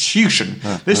constitution.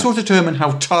 This will determine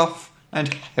how tough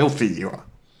and healthy you are.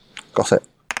 Got it.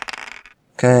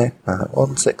 Okay,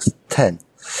 1, 6, 10.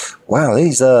 Wow,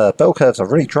 these bell curves are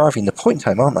really driving the point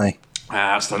home, aren't they?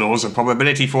 That's the laws of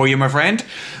probability for you, my friend.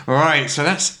 Right, so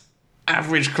that's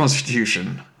average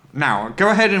constitution. Now, go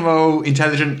ahead and roll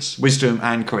intelligence, wisdom,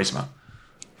 and charisma.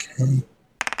 Okay.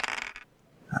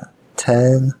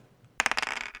 10.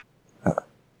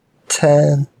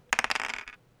 10.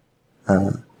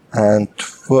 And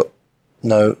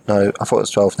no, I thought it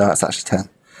was 12. No, it's actually 10.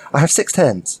 I have 6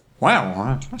 10s.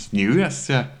 Wow, that's new. That's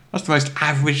the most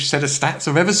average set of stats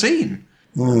I've ever seen.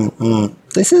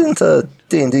 This isn't a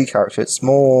D&D character, it's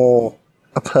more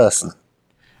a person.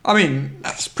 I mean,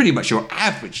 that's pretty much your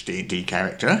average D&D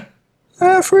character.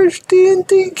 Average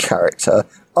D&D character?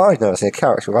 I've never seen a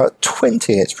character with about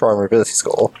 20 in its primary ability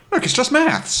score. Look, it's just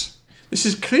maths. This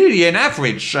is clearly an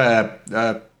average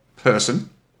person.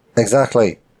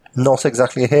 Exactly. Not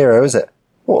exactly a hero, is it?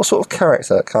 What sort of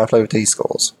character can I play with these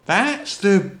scores? That's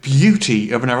the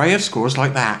beauty of an array of scores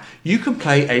like that. You can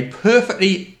play a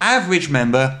perfectly average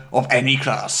member of any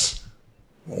class.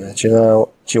 Do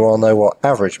you want to know what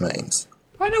average means?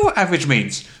 I know what average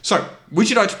means. So, would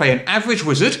you like to play an average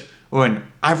wizard or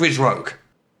an average rogue?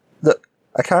 Look,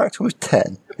 a character with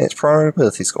 10 in its primary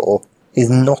ability score is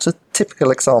not a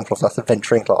typical example of that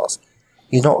adventuring class.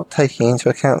 You're not taking into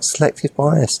account selective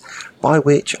bias, by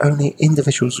which only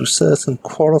individuals with certain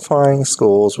qualifying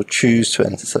scores would choose to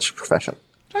enter such a profession.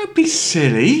 Don't be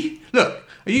silly. Look,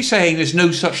 are you saying there's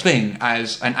no such thing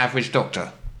as an average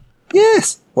doctor?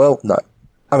 Yes. Well, no.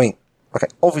 I mean, okay,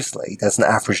 obviously there's an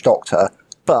average doctor,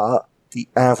 but the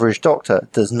average doctor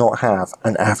does not have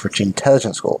an average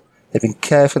intelligence score. They've been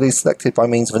carefully selected by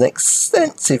means of an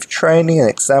extensive training and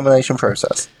examination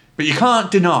process. But you can't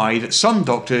deny that some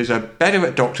doctors are better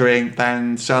at doctoring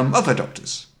than some other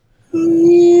doctors.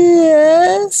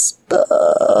 Yes, but...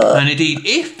 And indeed,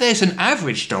 if there's an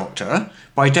average doctor,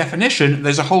 by definition,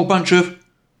 there's a whole bunch of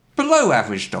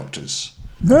below-average doctors.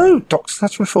 No, doctors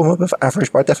have to perform above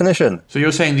average by definition. So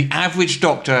you're saying the average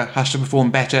doctor has to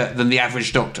perform better than the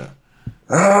average doctor?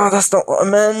 That's not what I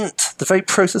meant. The very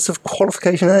process of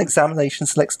qualification and examination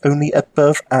selects only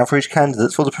above average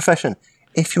candidates for the profession.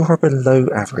 If you're a below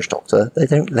average doctor, they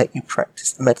don't let you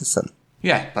practice medicine.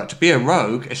 Yeah, but to be a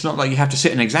rogue, it's not like you have to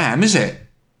sit an exam, is it?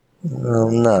 Well,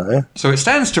 no. So it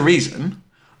stands to reason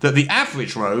that the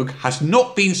average rogue has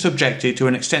not been subjected to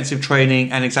an extensive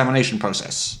training and examination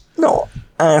process. Not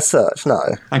as such, no.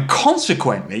 And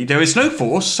consequently, there is no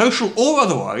force, social or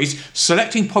otherwise,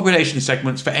 selecting population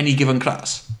segments for any given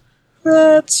class.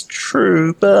 That's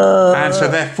true, but... And so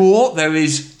therefore, there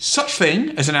is such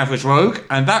thing as an average rogue,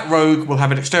 and that rogue will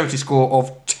have a dexterity score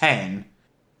of 10.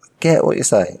 Get what you're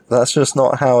saying. That's just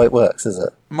not how it works, is it?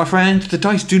 My friend, the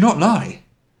dice do not lie.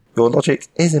 Your logic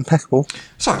is impeccable.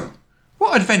 So,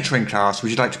 what adventuring class would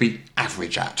you like to be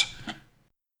average at?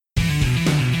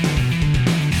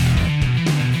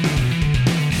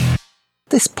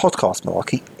 This podcast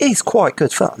malarkey is quite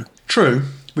good fun. True.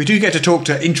 We do get to talk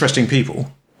to interesting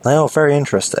people. They are very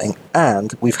interesting,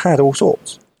 and we've had all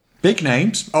sorts. Big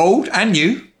names, old and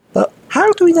new. But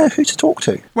how do we know who to talk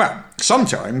to? Well,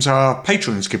 sometimes our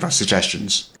patrons give us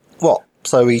suggestions. What?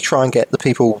 So we try and get the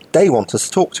people they want us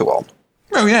to talk to on?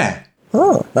 Oh, yeah.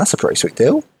 Oh, that's a pretty sweet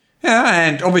deal. Yeah,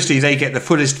 and obviously they get the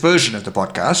fullest version of the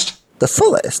podcast. The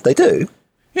fullest? They do?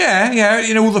 Yeah,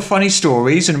 you know, all the funny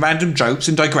stories and random jokes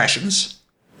and digressions.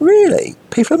 Really?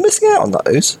 People are missing out on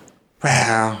those?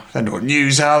 Well, they're not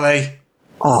news, are they?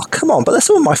 Oh, come on, but they're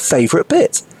some of my favourite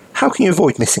bits. How can you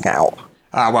avoid missing out?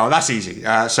 Well, that's easy.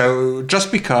 So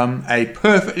just become a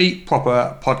perfectly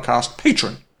proper podcast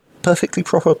patron. Perfectly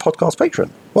proper podcast patron?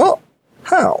 What?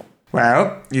 How?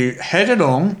 Well, you head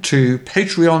along to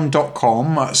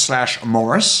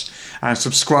patreon.com/Morris and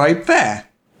subscribe there.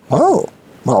 Oh,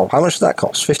 well, how much does that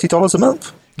cost? $50 a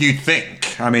month? You'd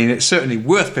think. I mean, it's certainly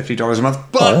worth $50 a month,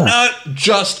 but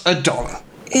just $1.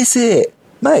 Is it?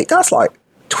 Mate, that's like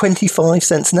 25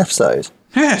 cents an episode.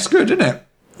 Yeah, it's good, isn't it?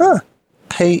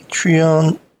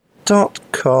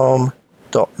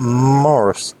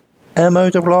 Patreon.com.Morris.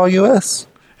 MORRUS.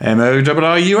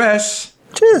 MORRUS.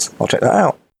 Cheers, I'll check that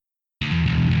out.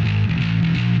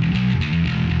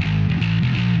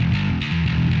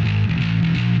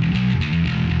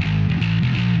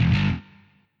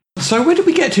 So where did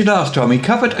we get to last time? We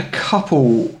covered a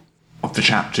couple of the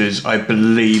chapters, I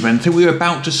believe, and I think we were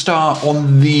about to start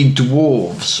on the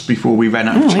dwarves before we ran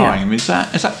out of time. Yeah. Is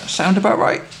that sound about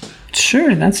right?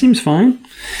 Sure, that seems fine.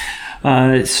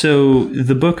 So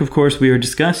the book, of course, we are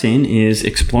discussing is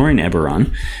Exploring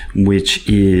Eberron, which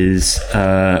is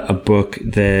a book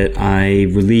that I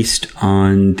released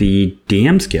on the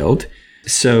DM's Guild.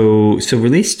 So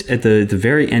released at the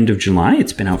very end of July.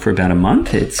 It's been out for about a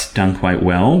month. It's done quite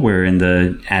well. We're in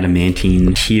the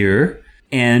adamantine tier.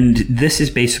 And this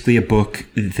is basically a book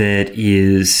that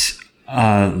is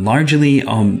largely,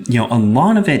 a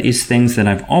lot of it is things that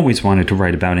I've always wanted to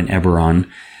write about in Eberron,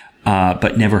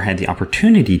 but never had the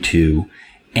opportunity to.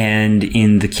 And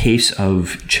in the case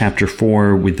of Chapter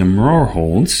 4 with the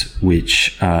Mrorholds,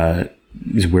 which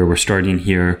is where we're starting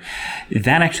here,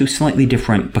 that actually is slightly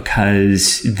different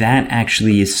because that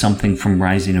actually is something from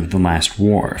Rising of the Last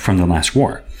War, from the Last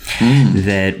War.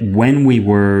 That when we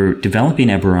were developing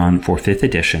Eberron for 5th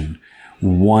edition,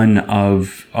 one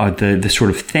of the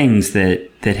sort of things that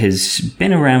has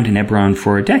been around in Eberron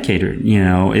for a decade,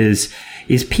 is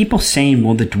people saying,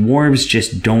 well, the dwarves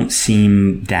just don't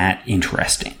seem that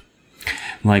interesting.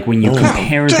 Like when you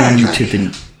compare them to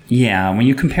the when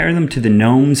you compare them to the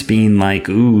gnomes being like,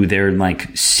 ooh, they're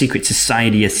like secret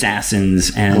society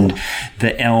assassins, and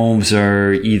the elves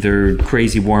are either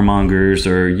crazy warmongers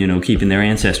or, keeping their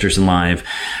ancestors alive,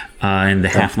 and the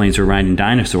halflings are riding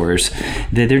dinosaurs,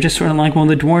 they're just sort of like, well,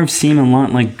 the dwarves seem a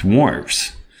lot like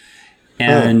dwarves.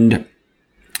 And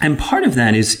part of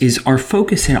that is our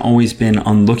focus had always been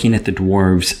on looking at the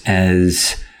dwarves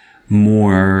as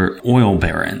more oil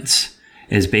barons.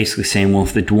 Is basically saying, well,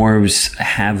 if the dwarves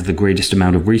have the greatest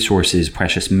amount of resources,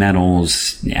 precious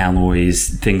metals, alloys,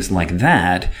 things like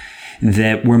that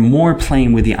we're more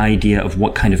playing with the idea of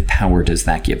what kind of power does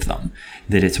that give them.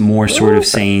 That it's more sort of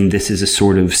saying this is a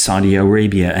sort of Saudi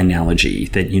Arabia analogy,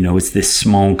 that, it's this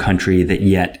small country that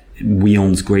yet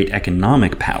wields great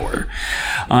economic power.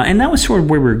 And that was sort of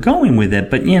where we're going with it.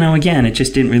 But, again, it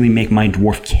just didn't really make my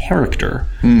dwarf character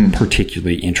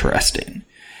particularly interesting.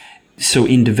 So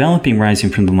in developing Rising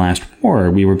from the Last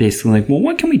War, we were basically like, well,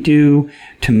 what can we do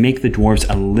to make the dwarves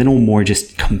a little more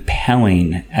just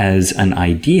compelling as an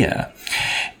idea?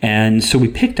 And so we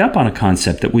picked up on a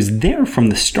concept that was there from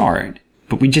the start,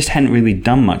 but we just hadn't really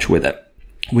done much with it,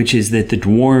 which is that the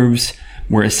dwarves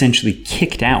were essentially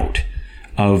kicked out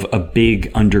of a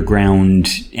big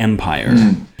underground empire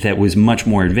that was much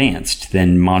more advanced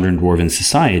than modern dwarven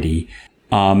society.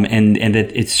 And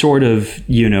that it's sort of,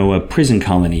 a prison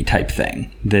colony type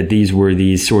thing, that these were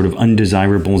these sort of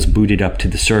undesirables booted up to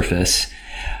the surface,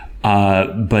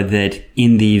 but that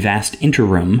in the vast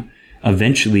interim,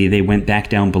 eventually they went back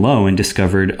down below and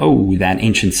discovered, that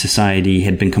ancient society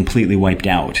had been completely wiped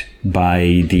out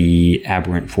by the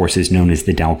aberrant forces known as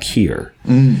the Daelkyr.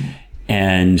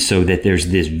 And so that there's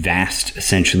this vast,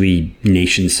 essentially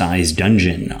nation-sized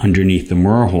dungeon underneath the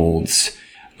Murholds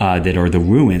that are the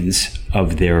ruins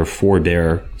of their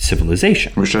forebear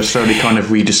civilization. Which they're slowly kind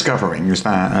of rediscovering, is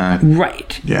that?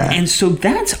 Right. Yeah. And so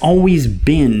that's always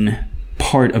been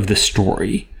part of the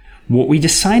story. What we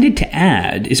decided to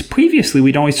add is previously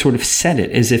we'd always sort of set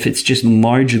it as if it's just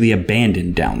largely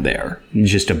abandoned down there,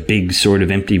 just a big sort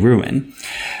of empty ruin.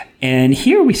 And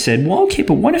here we said, well, okay,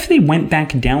 but what if they went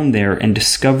back down there and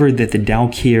discovered that the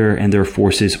Daelkyr and their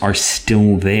forces are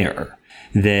still there?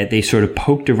 That they sort of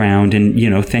poked around and,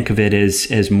 think of it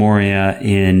as Moria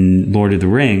in Lord of the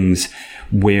Rings,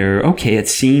 where, okay, it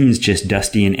seems just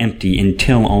dusty and empty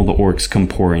until all the orcs come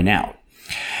pouring out.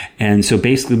 And so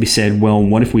basically we said, well,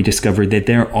 what if we discovered that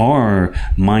there are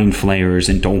mind flayers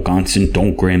and Dolgonts and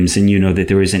Dolgrims and, that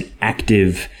there is an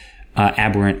active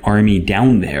aberrant army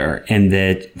down there, and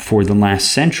that for the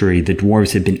last century, the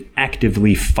dwarves have been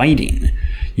actively fighting.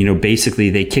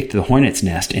 Basically they kicked the hornet's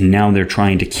nest and now they're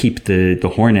trying to keep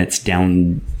the hornets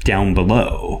down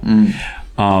below.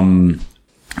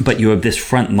 But you have this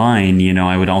front line,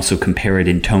 I would also compare it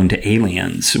in tone to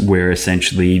Aliens, where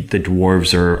essentially the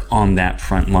dwarves are on that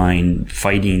front line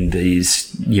fighting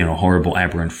these, horrible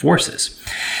aberrant forces.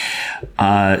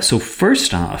 So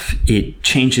first off, it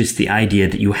changes the idea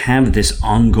that you have this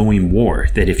ongoing war,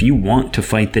 that if you want to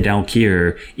fight the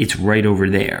Daelkyr, it's right over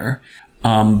there.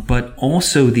 But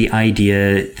also the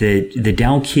idea that the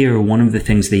Daelkyr, one of the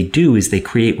things they do is they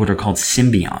create what are called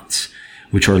symbionts,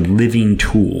 which are living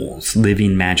tools,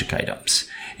 living magic items.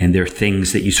 And they're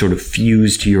things that you sort of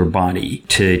fuse to your body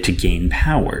to gain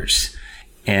powers.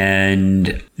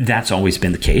 And that's always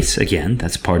been the case. Again,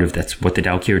 that's what the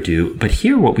Daelkyr do. But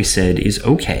here what we said is,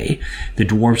 okay, the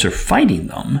dwarves are fighting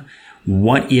them.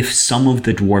 What if some of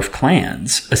the dwarf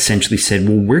clans essentially said,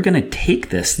 well, we're going to take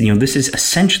this, this is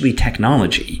essentially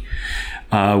technology.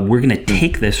 We're going to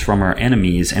take this from our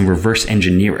enemies and reverse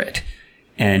engineer it.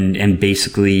 And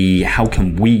basically, how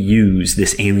can we use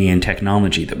this alien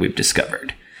technology that we've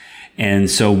discovered?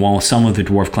 And so while some of the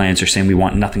dwarf clans are saying we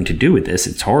want nothing to do with this,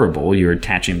 it's horrible, you're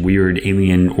attaching weird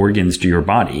alien organs to your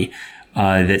body,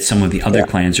 that some of the other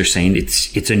clans are saying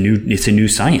it's a new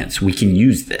science. We can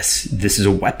use this. This is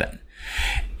a weapon.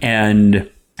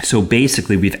 And so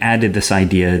basically we've added this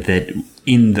idea that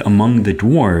among the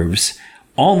dwarves,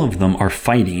 all of them are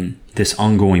fighting this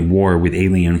ongoing war with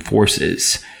alien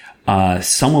forces.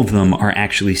 Some of them are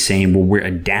actually saying, well, we're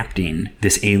adapting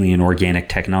this alien organic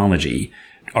technology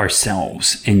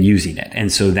ourselves and using it. And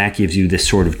so that gives you this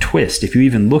sort of twist. If you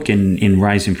even look in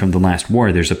Rising from the Last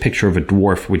War, there's a picture of a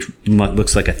dwarf which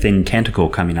looks like a thin tentacle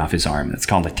coming off his arm. That's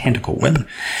called a tentacle whip.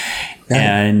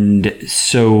 And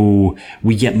so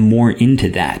we get more into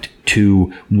that,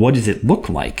 to what does it look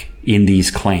like in these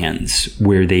clans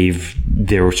where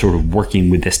they're sort of working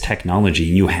with this technology,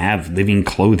 and you have living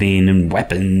clothing and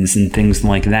weapons and things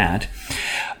like that.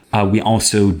 We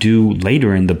also do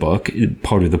later in the book,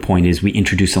 part of the point is we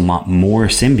introduce a lot more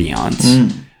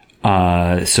symbionts.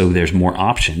 So there's more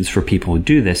options for people to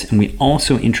do this. And we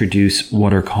also introduce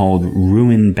what are called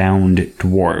ruin-bound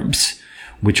dwarves,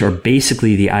 which are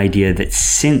basically the idea that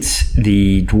since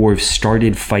the dwarves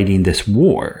started fighting this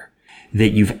war, that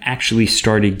you've actually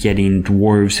started getting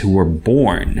dwarves who were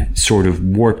born sort of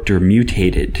warped or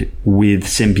mutated with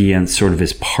symbionts sort of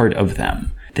as part of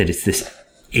them, that it's this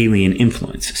alien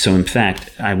influence. So in fact,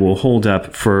 I will hold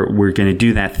up we're going to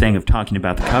do that thing of talking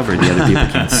about the cover the other people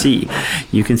can't see.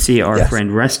 You can see our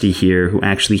friend Rusty here, who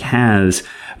actually has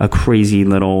a crazy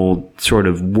little sort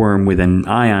of worm with an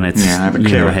eye on its head,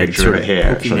 sort of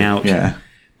here,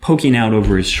 poking out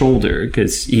over his shoulder,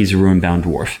 because he's a ruin-bound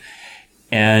dwarf.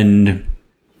 And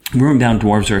ruin-bound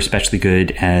dwarves are especially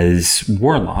good as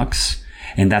warlocks.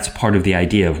 And that's part of the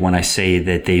idea of when I say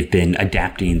that they've been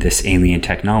adapting this alien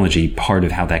technology, part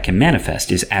of how that can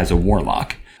manifest is as a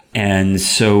warlock. And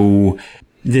so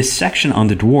this section on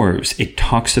the dwarves, it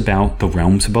talks about the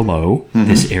realms below,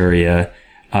 this area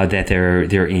that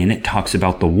they're in. It talks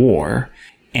about the war.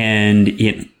 And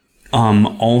it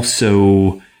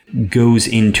also goes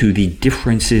into the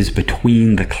differences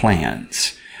between the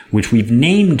clans, which we've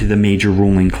named the major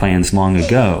ruling clans long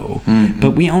ago,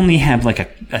 but we only have like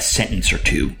a sentence or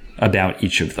two about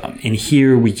each of them. And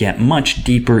here we get much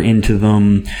deeper into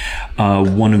them.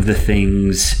 One of the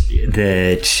things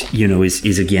that,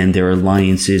 is again, their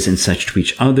alliances and such to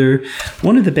each other.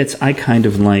 One of the bits I kind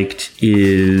of liked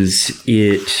is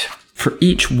for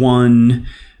each one,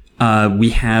 we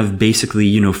have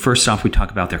basically, first off, we talk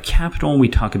about their capital. We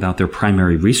talk about their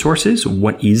primary resources.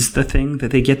 What is the thing that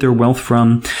they get their wealth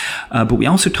from? But we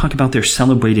also talk about their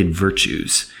celebrated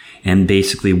virtues. And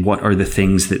basically, what are the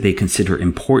things that they consider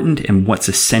important and what's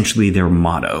essentially their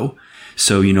motto.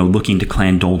 So, looking to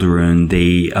Clan Doldarun,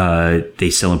 they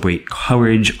celebrate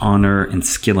courage, honor, and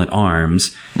skill at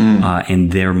arms.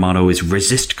 And their motto is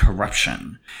resist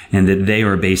corruption. And that they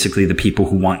are basically the people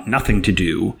who want nothing to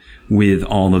do with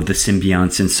all of the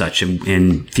symbionts and such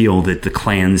and feel that the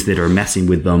clans that are messing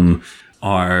with them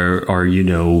are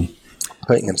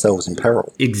putting themselves in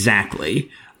peril.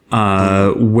 Exactly.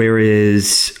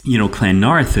 Whereas, Clan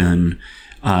Narathun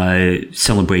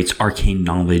celebrates arcane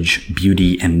knowledge,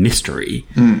 beauty, and mystery.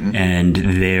 And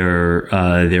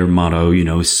their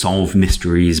motto, solve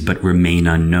mysteries but remain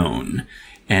unknown.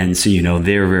 And so,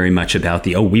 they're very much about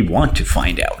we want to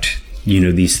find out,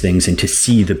 these things and to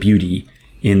see the beauty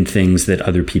in things that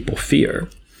other people fear.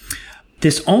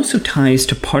 This also ties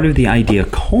to part of the idea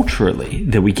culturally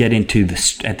that we get into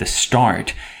at the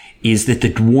start, is that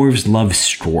the dwarves love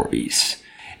stories.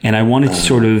 And I wanted to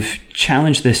sort of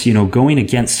challenge this, going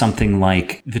against something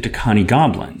like the Dakani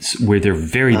Goblins, where they're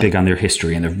very big on their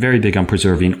history and they're very big on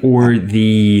preserving, or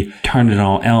the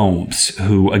Tarnadal Elves,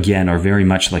 who, again, are very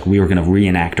much like we were going to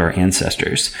reenact our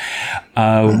ancestors.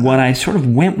 What I sort of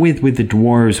went with the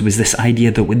dwarves was this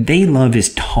idea that what they love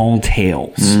is tall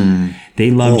tales.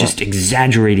 They love just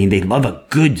exaggerating. They love a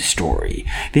good story.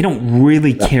 They don't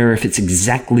really care if it's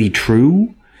exactly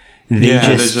true.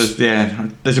 There's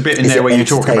a bit in there where you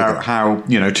talk about how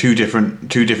two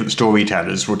different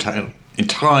storytellers will tell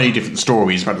entirely different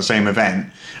stories about the same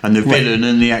event, and the villain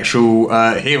and the actual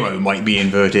hero might be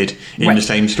inverted in the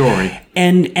same story.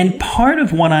 And part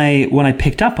of what I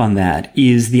picked up on that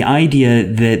is the idea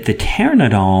that the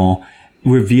Tarnadal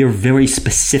revere very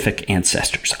specific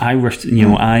ancestors. I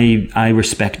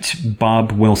respect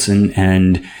Bob Wilson,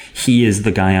 and he is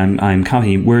the guy I'm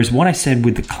copying. Whereas what I said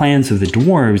with the clans of the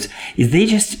dwarves is they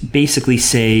just basically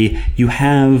say you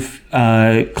have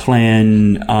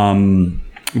clan,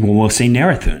 we'll say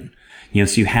Narathun.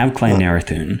 So you have Clan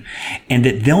Narathun, and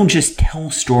that they'll just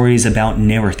tell stories about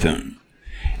Narathun.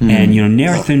 And,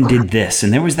 Narathun did this.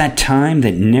 And there was that time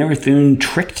that Narathun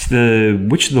tricked the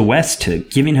Witch of the West to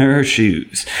giving her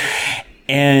shoes.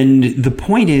 And the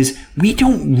point is, we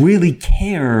don't really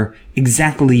care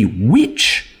exactly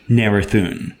which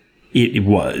Narathun it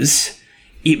was.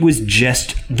 It was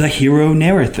just the hero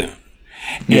Narathun.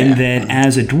 And that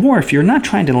as a dwarf, you're not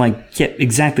trying to get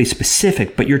exactly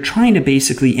specific, but you're trying to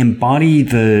basically embody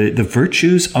the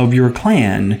virtues of your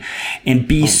clan and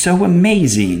be so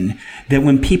amazing that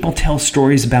when people tell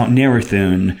stories about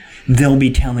Narathun, they'll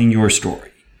be telling your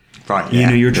story. Right.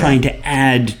 You're trying to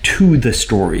add to the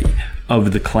story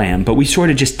of the clan, but we sort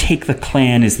of just take the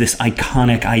clan as this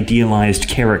iconic, idealized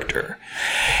character.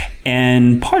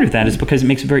 And part of that is because it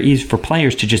makes it very easy for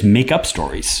players to just make up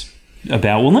stories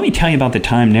about, let me tell you about the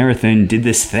time Narathun did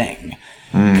this thing.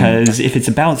 Because if it's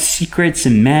about secrets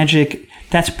and magic,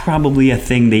 that's probably a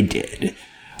thing they did.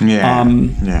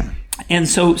 And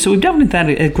so we've delved into that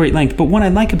at great length. But what I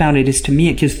like about it is, to me,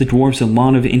 it gives the dwarves a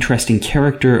lot of interesting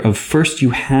character of, first,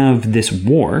 you have this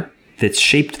war that's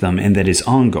shaped them and that is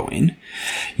ongoing.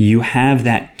 You have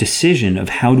that decision of,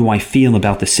 how do I feel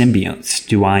about the symbionts?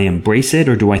 Do I embrace it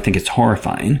or do I think it's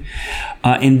horrifying?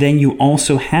 And then you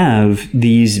also have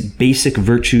these basic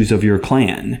virtues of your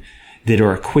clan that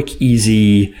are a quick,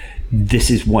 easy,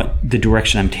 this is what the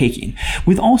direction I'm taking.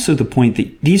 With also the point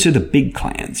that these are the big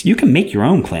clans. You can make your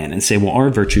own clan and say, well,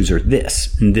 our virtues are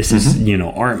this, and this is,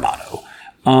 our motto.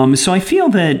 So I feel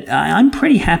that I'm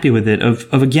pretty happy with it.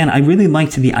 Again, I really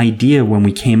liked the idea when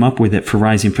we came up with it for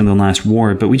Rising from the Last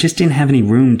War, but we just didn't have any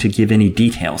room to give any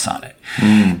details on it.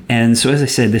 And so, as I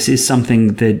said, this is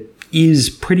something that is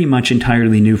pretty much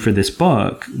entirely new for this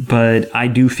book, but I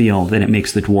do feel that it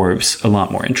makes the dwarves a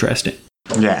lot more interesting.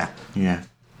 Yeah.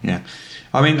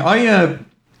 I mean,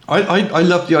 I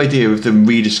love the idea of them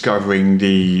rediscovering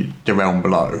the realm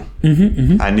below,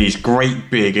 and these great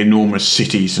big enormous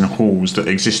cities and halls that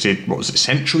existed,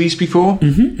 centuries before,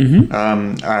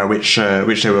 which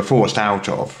they were forced out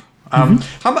of.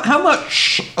 How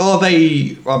much are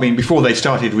they, before they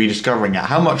started rediscovering it,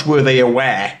 how much were they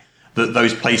aware that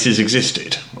those places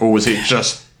existed, or was it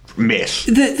just myth.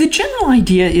 The general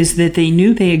idea is that they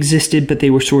knew they existed, but they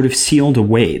were sort of sealed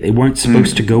away. They weren't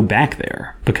supposed to go back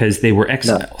there because they were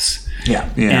exiles. Yeah.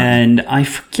 And I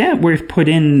forget where it's put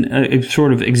in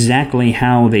sort of exactly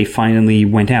how they finally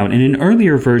went out. In an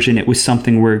earlier version, it was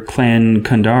something where Clan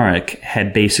Kundarak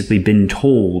had basically been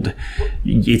told,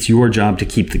 it's your job to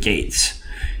keep the gates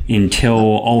until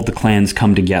all the clans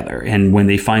come together. And when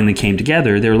they finally came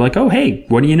together, they were like, oh, hey,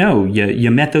 what do you know?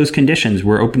 You met those conditions.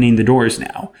 We're opening the doors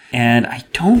now. And I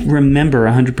don't remember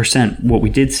 100% what we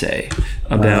did say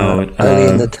about... early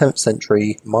in the 10th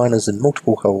century, miners in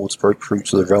multiple holds broke through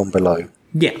to the realm below.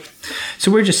 Yeah.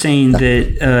 So we're just saying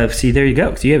that, see, there you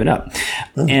go. So you have it up.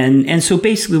 And so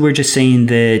basically we're just saying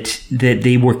that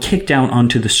they were kicked out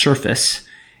onto the surface.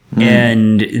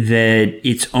 And that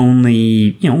it's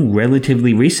only,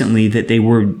 relatively recently that they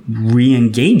were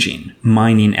re-engaging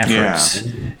mining efforts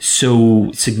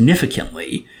so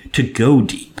significantly to go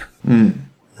deep. And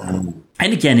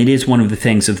again, it is one of the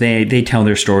things of they tell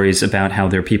their stories about how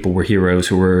their people were heroes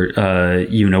who were,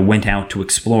 went out to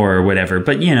explore or whatever.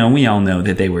 But, we all know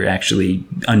that they were actually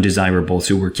undesirables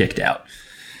who were kicked out.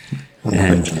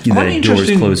 And the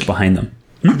doors closed behind them.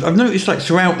 I've noticed,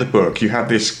 throughout the book, you have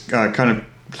this kind of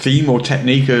theme or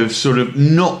technique of sort of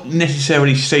not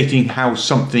necessarily stating how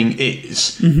something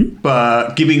is,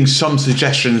 but giving some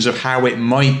suggestions of how it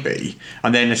might be,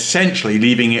 and then essentially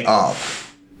leaving it up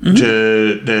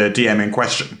to the DM in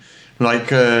question.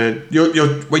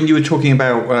 When you were talking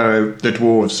about the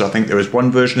dwarves, I think there was one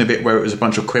version of it where it was a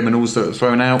bunch of criminals that were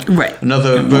thrown out. Right.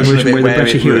 Another version of it where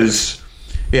it was...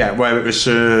 Yeah, where it was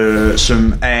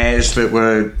some heirs that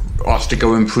were asked to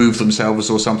go and prove themselves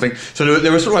or something. So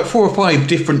there were sort of 4 or 5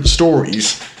 different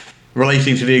stories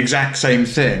relating to the exact same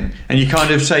thing. And you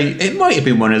kind of say, it might have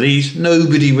been one of these.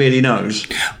 Nobody really knows.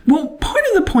 Well, part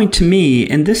of the point to me,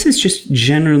 and this is just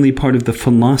generally part of the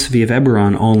philosophy of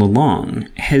Eberron all along,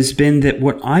 has been that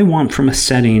what I want from a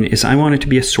setting is I want it to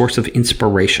be a source of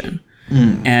inspiration.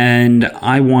 And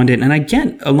I want it, and I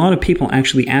get a lot of people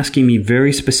actually asking me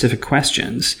very specific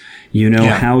questions.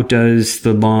 How does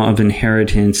the law of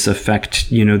inheritance affect,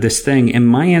 this thing? And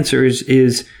my answer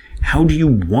is how do you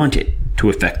want it to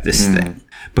affect this thing?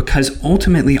 Because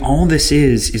ultimately all this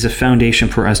is a foundation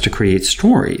for us to create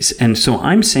stories. And so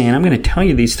I'm saying, I'm going to tell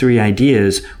you these 3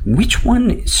 ideas. Which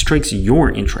one strikes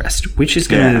your interest? Which is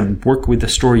going to work with the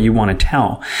story you want to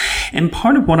tell? And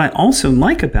part of what I also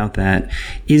like about that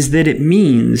is that it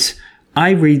means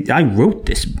I wrote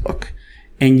this book.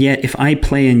 And yet, if I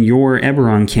play in your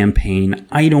Eberron campaign,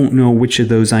 I don't know which of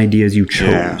those ideas you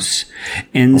chose.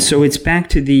 And so it's back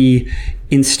to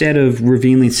instead of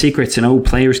revealing secrets and,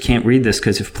 players can't read this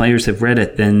because if players have read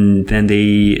it, then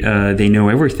they know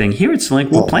everything. Here it's like,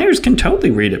 players can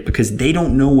totally read it because they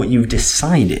don't know what you've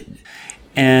decided.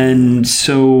 And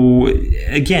so,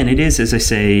 again, it is, as I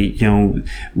say,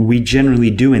 we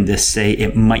generally do in this say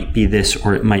it might be this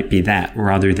or it might be that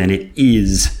rather than it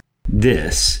is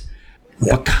this.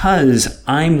 Because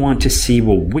I want to see,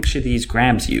 which of these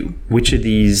grabs you? Which of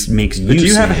these makes you... Do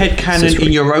you have a headcanon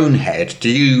in your own head?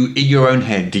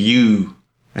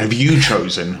 Have you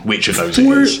chosen which of those it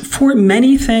is? For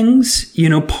many things,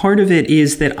 part of it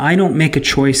is that I don't make a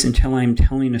choice until I'm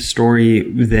telling a story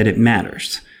that it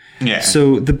matters. Yeah.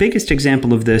 So the biggest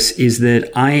example of this is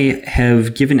that I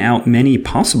have given out many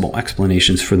possible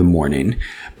explanations for the morning,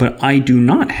 but I do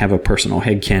not have a personal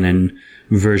headcanon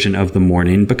version of the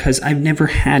morning because I've never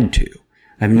had to.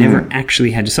 I've never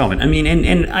actually had to solve it. I mean,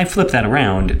 and I flip that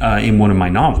around in one of my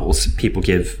novels. People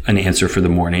give an answer for the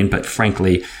morning, but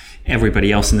frankly,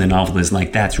 everybody else in the novel is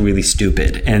like, that's really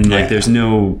stupid. And there's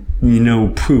no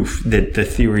proof that the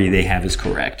theory they have is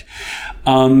correct.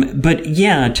 But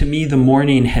to me, the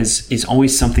morning is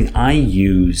always something I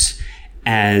use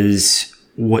as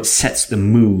what sets the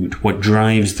mood, what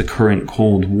drives the current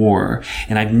Cold War.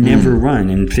 And I've never run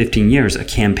in 15 years a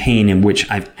campaign in which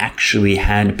I've actually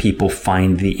had people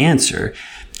find the answer,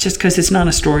 just because it's not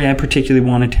a story I particularly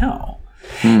want to tell.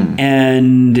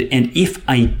 And if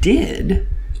I did,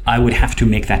 I would have to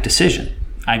make that decision.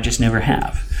 I just never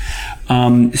have.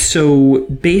 So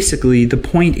basically, the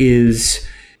point is,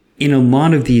 in a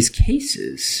lot of these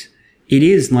cases, it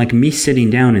is like me sitting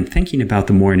down and thinking about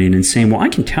the morning and saying, I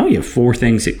can tell you 4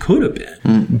 things it could have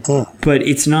been. But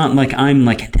it's not like I'm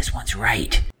like, this one's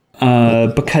right.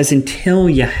 Because until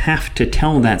you have to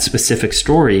tell that specific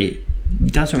story,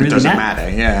 it doesn't matter.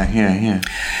 Yeah.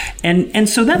 And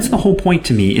so that's the whole point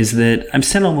to me, is that I've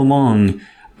said all along,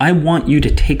 I want you to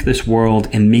take this world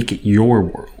and make it your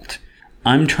world.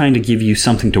 I'm trying to give you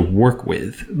something to work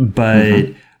with,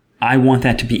 but... I want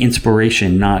that to be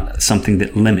inspiration, not something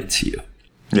that limits you.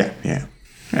 Yeah.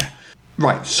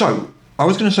 Right, so I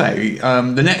was going to say,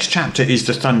 the next chapter is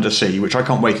the Thunder Sea, which I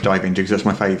can't wait to dive into because that's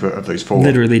my favourite of those 4.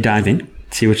 Literally dive in.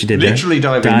 See what you did there. Literally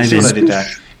dive in. See what I did there.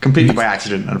 Completely by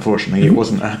accident, unfortunately. It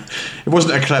wasn't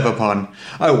a clever pun.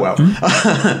 Oh well.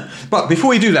 But before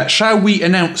we do that, shall we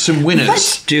announce some winners?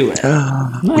 Let's do it.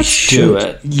 Let's do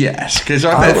it. Yes, because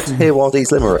I want to hear one of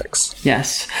these limericks.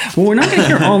 Yes. Well, we're not going to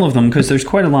hear all of them because there's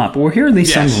quite a lot, but we'll hear at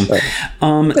least some of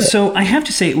them. So I have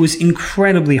to say it was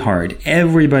incredibly hard.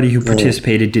 Everybody who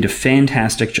participated did a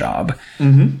fantastic job.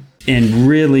 Mm-hmm. And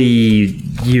really,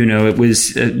 it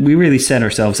was, we really set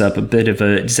ourselves up a bit of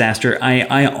a disaster.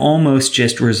 I almost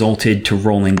just resorted to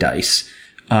rolling dice,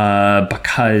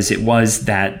 because it was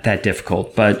that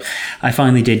difficult. But I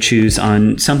finally did choose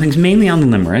on some things, mainly on the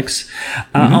limericks.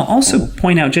 I'll also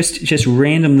point out just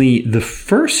randomly, the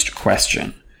first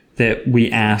question that we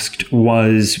asked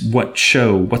was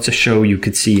what's a show you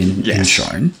could see in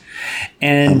Sharn?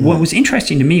 And what was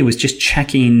interesting to me was just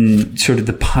checking sort of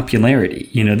the popularity.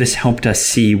 This helped us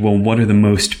see, well, what are the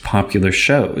most popular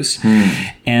shows?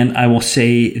 And I will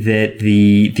say that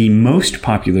the most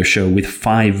popular show with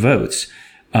 5 votes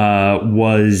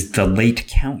was The Late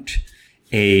Count,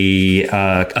 a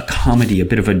comedy, a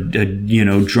bit of a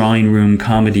drawing room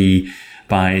comedy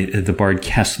by the Bard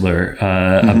Kessler,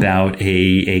 about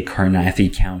a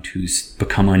Carnathi count who's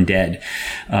become undead,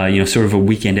 sort of a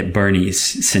Weekend at Bernie's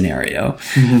scenario.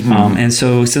 And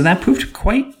so that proved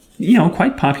quite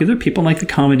popular. People like the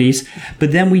comedies.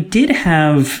 But then we did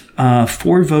have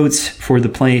 4 votes for the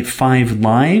play 5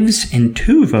 Lives and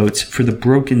 2 votes for The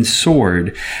Broken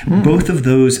Sword. Both of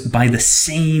those by the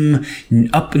same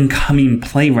up-and-coming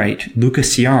playwright, Luca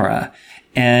Ciara.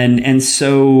 And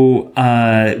so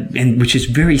which is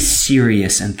very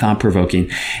serious and thought-provoking.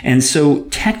 And so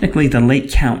technically the Late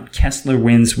Count, Kessler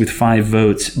wins with 5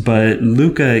 votes, but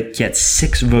Luca gets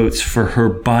 6 votes for her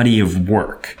body of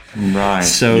work. Right.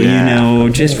 So,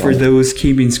 just for those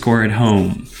keeping score at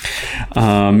home.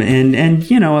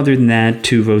 And other than that,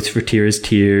 2 votes for Tears,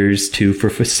 2 for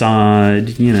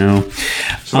Facade, So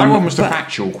that one was the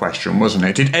factual question, wasn't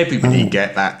it? Did everybody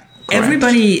get that? Correct.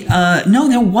 Everybody, no,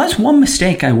 there was one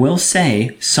mistake, I will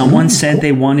say. Someone said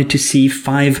they wanted to see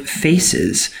 5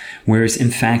 faces, whereas in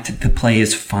fact the play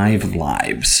is 5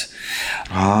 lives.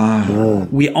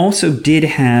 We also did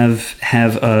have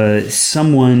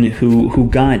someone who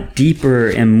got deeper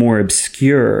and more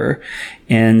obscure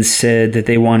and said that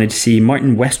they wanted to see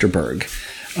Martin Westerberg,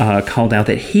 called out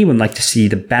that he would like to see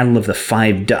the Battle of the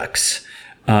 5 Ducks.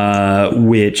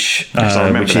 Which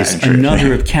is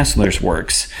another of Kessler's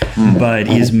works, but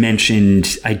is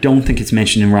mentioned. I don't think it's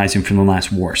mentioned in Rising from the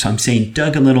Last War. So I'm saying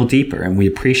dug a little deeper, and we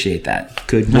appreciate that.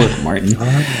 Good work, Martin.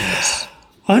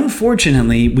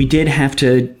 Unfortunately, we did have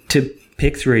to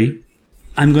pick 3.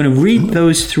 I'm going to read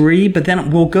those 3, but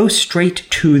then we'll go straight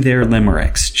to their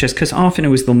limericks, just because often it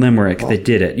was the limerick that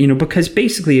did it. Because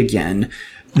basically, again,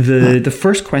 the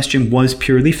first question was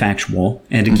purely factual,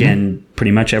 and again,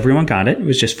 pretty much everyone got it. It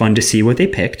was just fun to see what they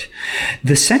picked.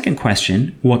 The second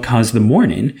question, what caused the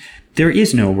mourning, there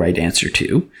is no right answer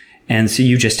to, and so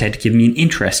you just had to give me an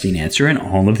interesting answer, and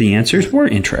all of the answers were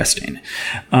interesting.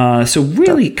 So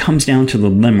really it comes down to the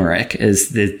limerick as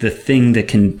the thing that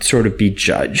can sort of be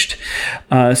judged.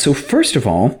 So first of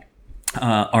all,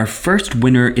 our first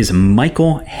winner is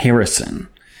Michael Harrison.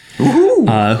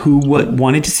 Who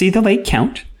wanted to see The Late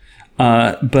Count,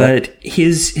 but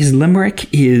his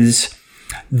limerick is,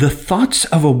 the thoughts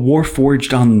of a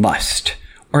warforged on lust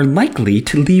are likely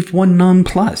to leave one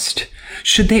nonplussed.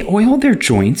 Should they oil their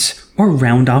joints or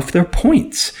round off their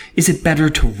points? Is it better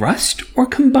to rust or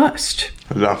combust?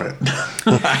 I love it.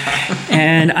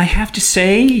 And I have to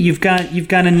say, you've got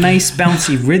a nice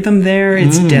bouncy rhythm there.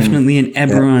 It's definitely an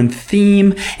Eberron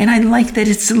theme, and I like that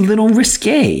it's a little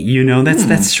risque.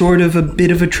 That's sort of a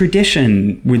bit of a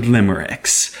tradition with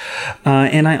limericks.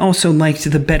 And I also liked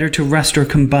the better to rust or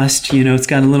combust. It's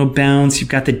got a little bounce. You've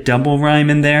got the double rhyme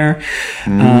in there.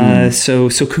 So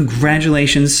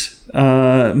congratulations,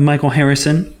 Michael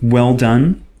Harrison. Well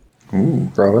done. Ooh,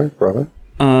 bravo.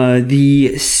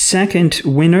 The second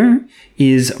winner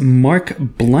is Mark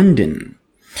Blunden,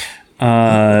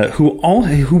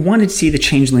 who wanted to see the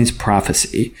Changeling's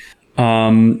Prophecy.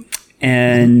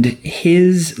 And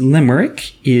his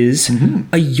limerick is,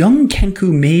 a young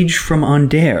Kenku mage from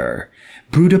Onder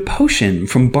brewed a potion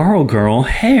from Barrel Girl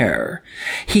hair.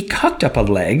 He cocked up a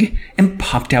leg and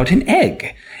popped out an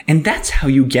egg, and that's how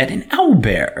you get an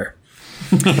owlbear.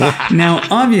 Now,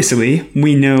 obviously,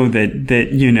 we know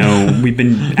that we've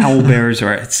been owlbears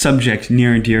are a subject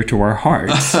near and dear to our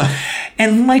hearts.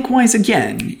 And likewise,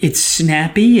 again, it's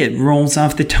snappy, it rolls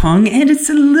off the tongue, and it's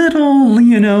a little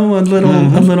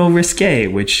risque,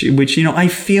 which I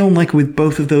feel like with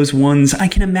both of those ones, I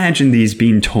can imagine these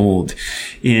being told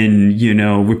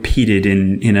repeated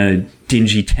in a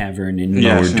dingy tavern in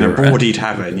Lower Dura. In a bawdy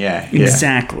tavern, yeah.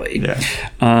 Exactly.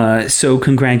 Yeah. So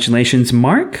congratulations,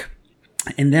 Mark.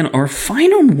 And then our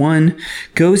final one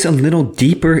goes a little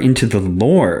deeper into the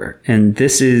lore. And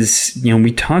this is,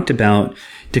 we talked about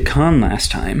Dakan last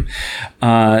time.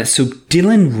 So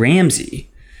Dylan Ramsey,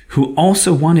 who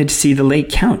also wanted to see The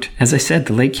Late Count. As I said,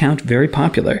 The Late Count, very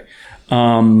popular.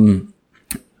 And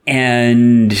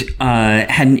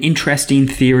had an interesting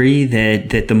theory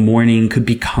that the mourning could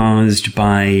be caused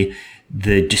by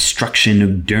the destruction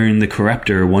of Durn the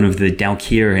Corruptor, one of the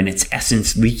Dalkir, and its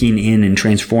essence leaking in and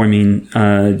transforming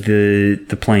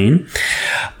the plane.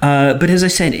 But as I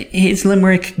said, his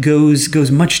limerick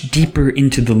goes much deeper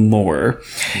into the lore.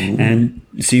 Ooh. And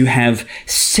so you have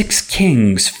 6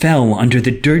 kings fell under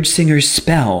the dirge singer's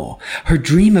spell. Her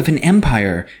dream of an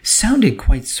empire sounded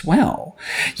quite swell.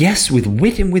 Yes, with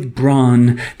wit and with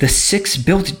brawn, the 6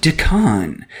 built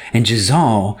Dakan, and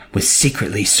Jezal was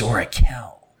secretly Sorakel.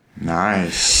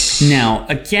 Nice. Now,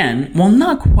 again, while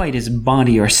not quite as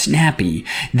bawdy or snappy,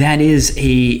 that is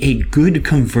a good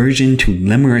conversion to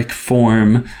limerick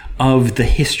form of the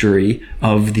history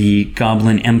of the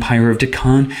Goblin Empire of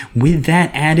Dakan. With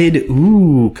that added,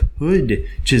 could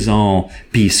Jezal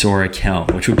be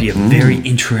Sorakel, which would be a very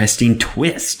interesting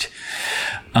twist.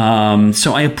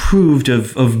 So I approved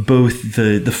of both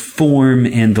the form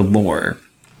and the lore.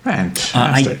 Fantastic.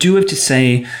 I do have to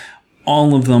say,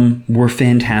 all of them were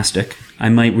fantastic. I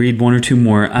might read one or two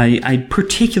more. I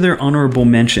particular honorable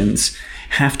mentions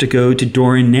have to go to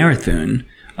Doran Narathun,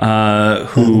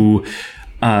 who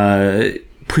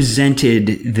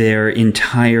presented their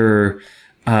entire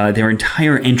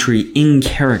entry in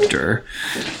character.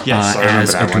 Yes,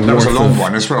 I remember that one. That was a long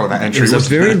one as well, that entry. It was a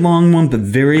very long one, but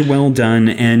very well done,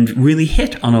 and really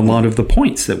hit on a lot of the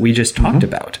points that we just talked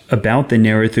about the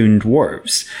Narathun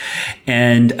dwarves.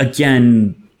 And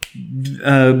again,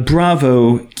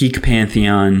 bravo, Geek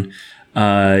Pantheon.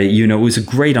 It was a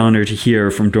great honor to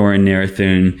hear from Doran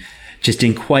Narathun. Just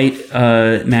didn't quite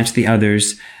match the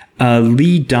others.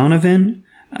 Lee Donovan,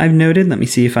 I've noted. Let me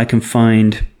see if I can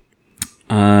find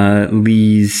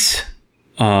Lee's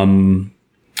poem.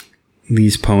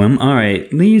 All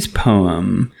right, Lee's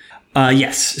poem.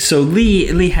 Yes. So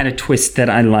Lee had a twist that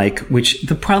I like, which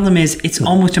the problem is it's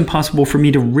almost impossible for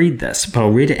me to read this, but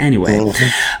I'll read it anyway.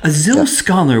 A Zil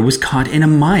scholar was caught in a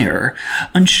mire,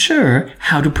 unsure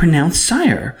how to pronounce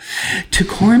sire. To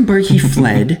Korenberg he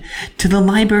fled, to the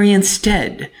library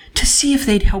instead, to see if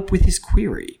they'd help with his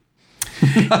query.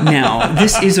 Now,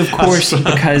 this is, of course,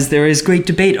 because there is great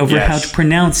debate over how to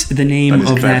pronounce the name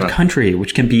of that country,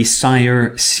 which can be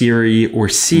Sire, Siri, or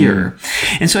Seer.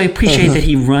 And so I appreciate that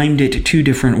he rhymed it 2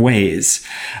 different ways.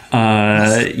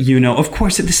 Of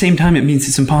course, at the same time, it means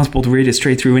it's impossible to read it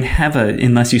straight through and have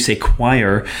unless you say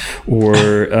choir or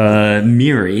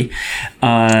Miri.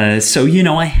 So,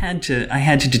 I had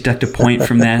to deduct a point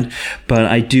from that. But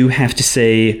I do have to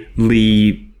say,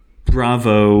 Lee,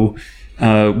 bravo.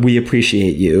 We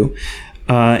appreciate you.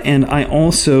 And I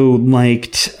also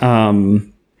liked Sarah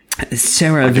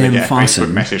Van Fossen.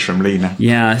 Facebook message from Lena.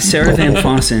 Yeah, Sarah Van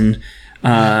Fossen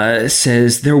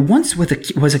says, there once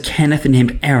was a Kenneth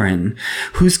named Aaron,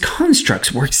 whose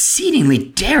constructs were exceedingly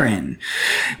daring.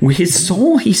 With his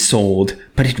soul he sold,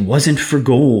 but it wasn't for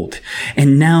gold.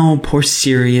 And now poor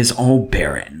Siri is all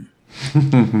barren.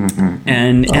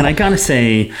 And I gotta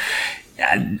say,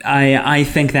 I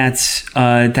think that's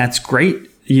great.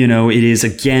 It is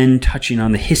again touching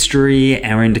on the history.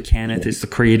 Aaron DeCanneth is the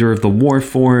creator of the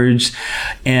Warforged,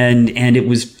 and it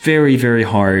was very, very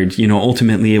hard.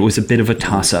 Ultimately it was a bit of a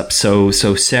toss up. So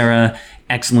Sarah,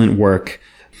 excellent work.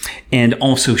 And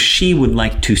also, she would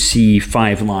like to see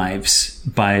 5 Lives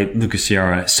by Lucas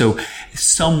Sierra. So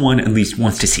someone at least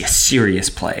wants to see a serious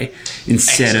play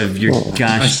instead of your gosh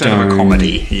darn... Instead of a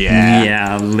comedy.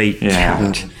 Yeah, Late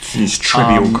Count. These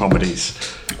trivial comedies.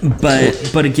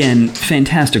 But again,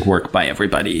 fantastic work by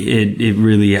everybody. It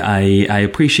really, I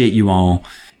appreciate you all.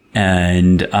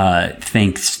 And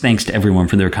thanks to everyone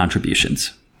for their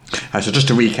contributions. So just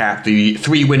to recap, the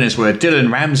 3 winners were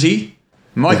Dylan Ramsey,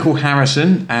 Michael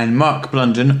Harrison and Mark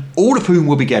Blunden, all of whom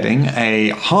will be getting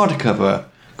a hardcover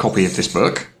copy of this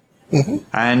book.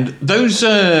 And those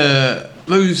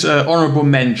those honourable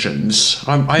mentions,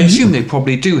 I assume they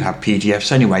probably do have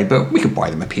PDFs anyway, but we could buy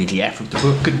them a PDF of the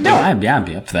book, couldn't we? No, I'd be up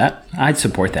for that. I'd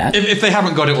support that. If they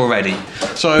haven't got it already.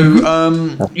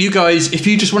 So, you guys, if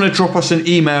you just want to drop us an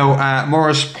email at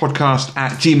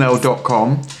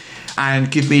morrispodcast@gmail.com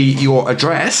and give me your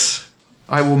address,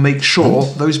 I will make sure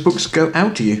those books go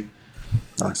out to you.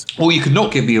 Nice. Or you could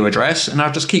not give me your address and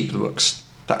I'll just keep the books.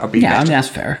 That would be better. That's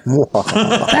fair.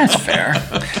 That's fair.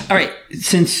 All right,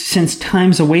 since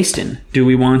time's a wasting, do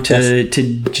we want to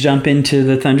jump into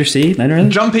the Thunder Sea? Literally?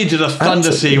 Jump into the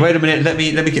Thunder Sea. Wait a minute. Let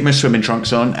me get my swimming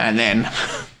trunks on, and then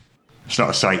it's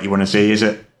not a sight you want to see, is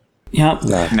it? Yep.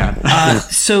 No.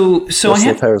 So I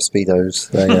have a pair of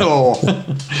Speedos.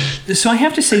 So I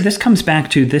have to say, this comes back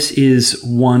to, this is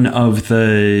one of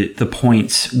the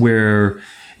points where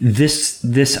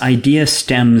this idea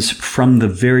stems from the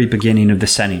very beginning of the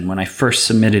setting. When I first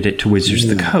submitted it to Wizards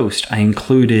of the Coast, I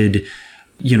included,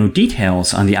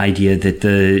 details on the idea that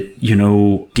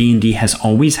D&D has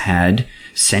always had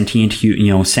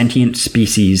sentient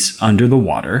species under the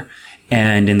water.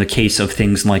 And in the case of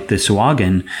things like the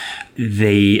Suagan,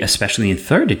 they, especially in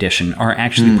 3rd edition, are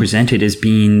actually presented as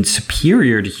being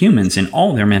superior to humans in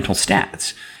all their mental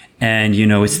stats. And,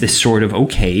 it's this sort of,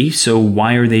 okay, so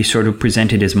why are they sort of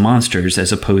presented as monsters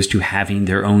as opposed to having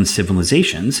their own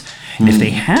civilizations? And if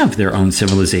they have their own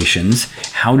civilizations,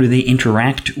 how do they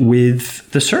interact with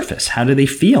the surface? How do they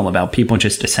feel about people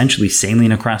just essentially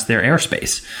sailing across their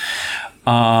airspace?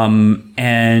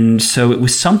 And so it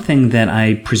was something that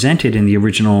I presented in the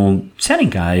original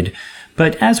setting guide.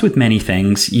 But as with many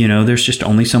things, there's just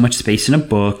only so much space in a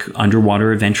book.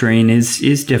 Underwater adventuring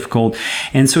is difficult.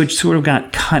 And so it sort of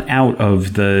got cut out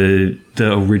of the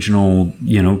original,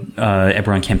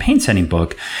 Eberron campaign setting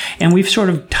book. And we've sort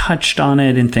of touched on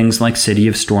it in things like City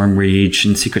of Stormreach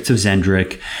and Secrets of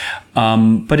Zendrick.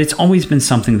 But it's always been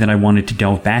something that I wanted to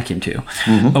delve back into.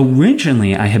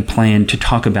 Originally, I had planned to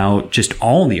talk about just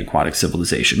all the aquatic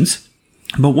civilizations.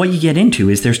 But what you get into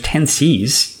is there's 10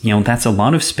 seas. That's a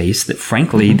lot of space that,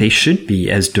 frankly, they should be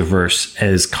as diverse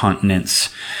as continents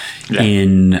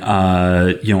on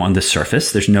the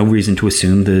surface. There's no reason to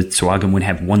assume the Suagan would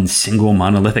have one single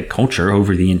monolithic culture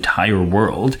over the entire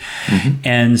world.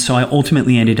 And so I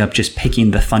ultimately ended up just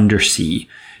picking the Thunder Sea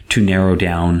to narrow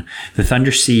down. The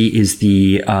Thunder Sea is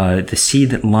the sea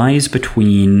that lies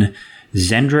between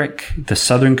Zendrick, the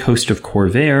southern coast of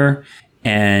Corvair,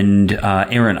 and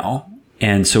Arenal.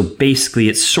 And so basically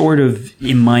it's sort of,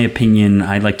 in my opinion,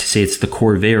 I like to say it's the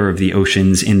Corvair of the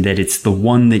oceans, in that it's the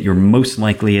one that you're most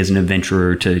likely as an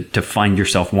adventurer to find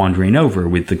yourself wandering over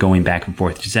with the going back and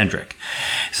forth to Zendrick.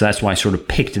 So that's why I sort of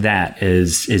picked that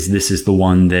as this is the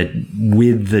one that,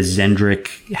 with the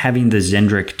Zendrick, having the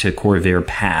Zendrick to Corvair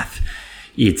path,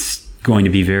 it's going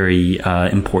to be very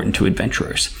important to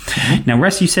adventurers. Now,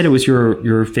 Russ, you said it was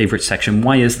your favorite section.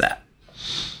 Why is that?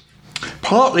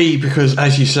 Partly because,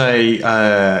 as you say,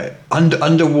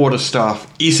 underwater stuff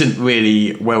isn't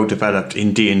really well developed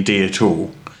in D&D at all.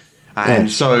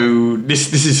 And so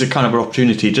this is a kind of an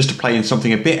opportunity just to play in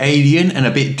something a bit alien and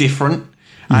a bit different.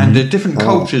 And the different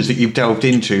cultures that you've delved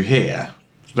into here,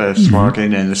 the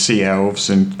Suagan and the Sea Elves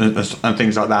and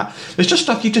things like that, there's just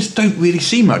stuff you just don't really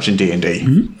see much in D&D.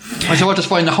 And so I just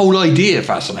find the whole idea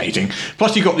fascinating.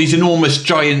 Plus you've got these enormous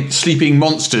giant sleeping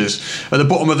monsters at the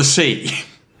bottom of the sea.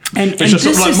 And it's just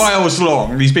sort of like miles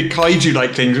long, these big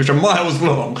kaiju-like things which are miles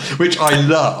long, which I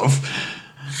love.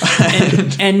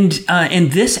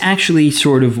 and this actually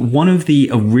sort of, one of the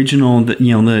original,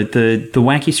 the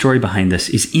wacky story behind this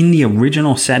is in the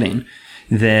original setting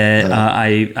that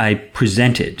I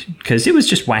presented, because it was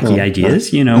just wacky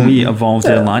ideas. We evolved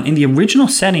it a lot. In the original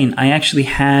setting, I actually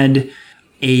had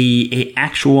a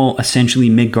actual, essentially,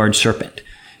 Midgard serpent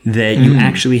that you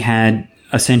actually had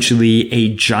essentially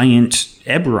a giant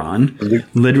Eberron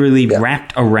literally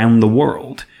wrapped around the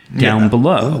world down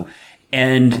below.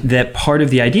 And that part of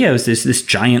the idea is this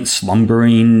giant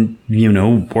slumbering,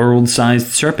 world-sized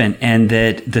serpent, and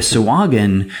that the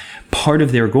Suagan, part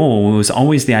of their goal was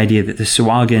always the idea that the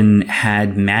Suagan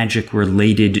had magic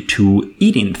related to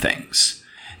eating things.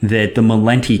 That the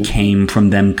Malenti came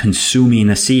from them consuming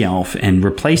a sea elf and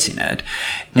replacing it.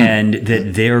 And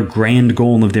that their grand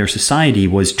goal of their society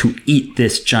was to eat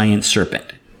this giant serpent.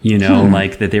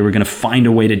 Like that they were going to find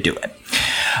a way to do it.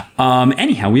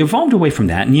 Anyhow, we evolved away from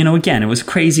that. And, again, it was a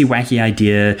crazy, wacky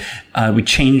idea. I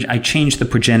changed the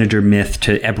progenitor myth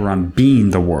to Eberron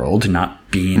being the world, not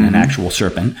being an actual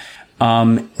serpent.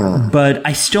 But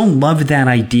I still love that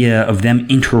idea of them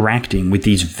interacting with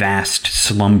these vast,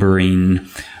 slumbering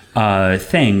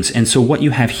things. And so what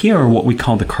you have here are what we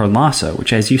call the Carlossa,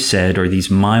 which, as you said, are these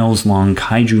miles-long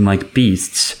kaiju-like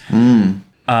beasts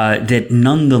that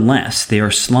nonetheless, they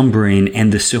are slumbering,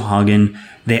 and the Suhagen,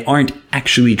 they aren't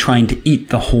actually trying to eat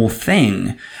the whole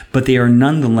thing, but they are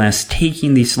nonetheless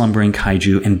taking these slumbering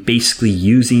kaiju and basically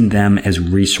using them as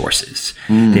resources.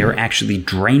 They are actually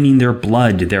draining their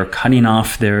blood. They're cutting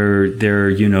off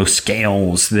their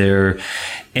scales.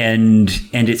 And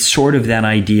it's sort of that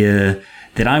idea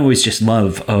that I always just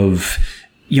love of,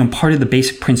 part of the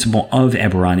basic principle of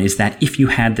Eberron is that if you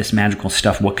had this magical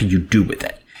stuff, what could you do with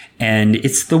it? And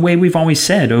it's the way we've always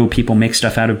said, people make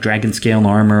stuff out of dragon scale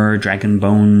armor, dragon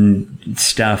bone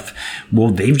stuff. Well,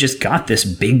 they've just got this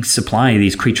big supply.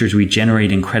 These creatures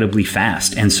regenerate incredibly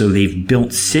fast. And so they've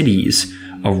built cities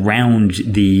around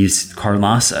these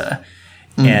Carlossa.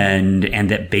 And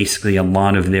that basically a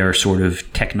lot of their sort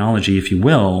of technology, if you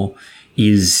will,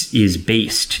 is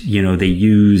based. They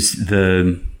use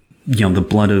the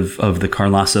blood of the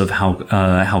Carlossa of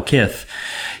Halkith,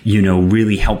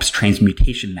 really helps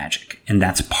transmutation magic. And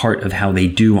that's part of how they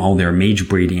do all their mage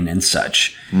breeding and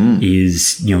such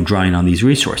is, drawing on these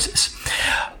resources.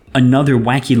 Another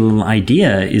wacky little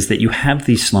idea is that you have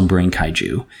these slumbering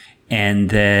kaiju, and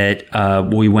that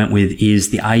what we went with is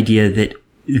the idea that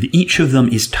each of them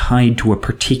is tied to a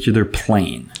particular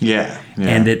plane. Yeah.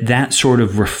 And that sort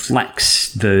of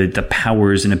reflects the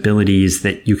powers and abilities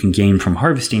that you can gain from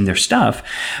harvesting their stuff,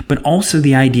 but also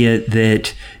the idea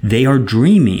that they are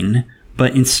dreaming,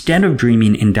 but instead of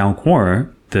dreaming in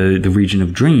Dalquor, the region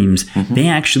of dreams, they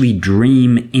actually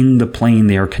dream in the plane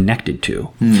they are connected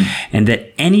to. And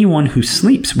that anyone who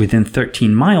sleeps within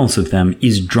 13 miles of them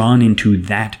is drawn into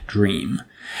that dream.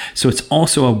 So it's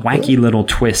also a wacky little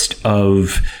twist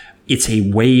of it's a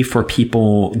way for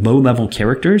people, low-level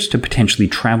characters, to potentially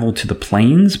travel to the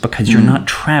planes because you're not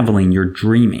traveling, you're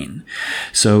dreaming.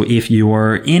 So if you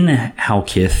are in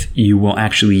Halkith, you will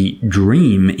actually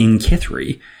dream in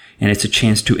Kithri. And it's a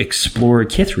chance to explore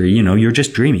Kithri. You're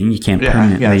just dreaming. You can't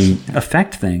permanently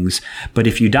affect things. But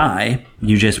if you die,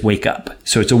 you just wake up.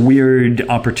 So it's a weird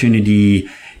opportunity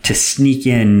to sneak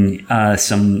in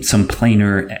some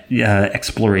planar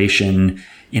exploration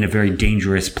in a very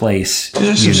dangerous place.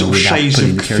 There's some sort of shades of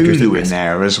Cthulhu in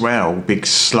there as well. Big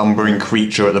slumbering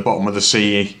creature at the bottom of the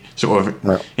sea, sort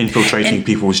of infiltrating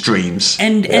people's dreams.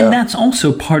 And that's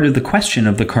also part of the question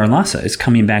of the Carlossa, is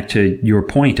coming back to your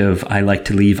point of I like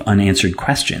to leave unanswered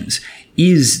questions,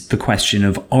 is the question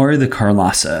of, are the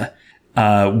Carlossa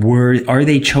are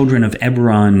they children of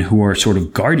Eberron who are sort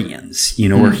of guardians,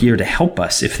 are here to help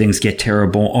us if things get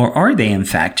terrible? Or are they, in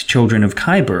fact, children of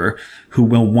Khyber who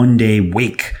will one day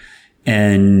wake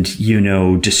and,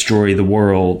 destroy the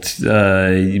world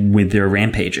with their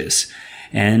rampages?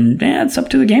 And it's up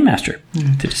to the game master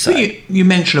to decide. You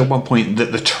mentioned at one point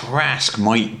that the Trask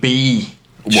might be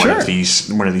one of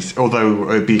these, although it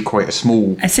would be quite a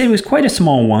small. I said it was quite a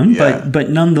small one, but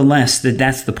nonetheless,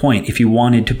 that's the point. If you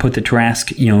wanted to put the Trask,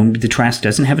 the Trask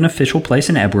doesn't have an official place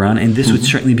in Eberron, and this would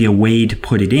certainly be a way to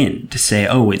put it in, to say,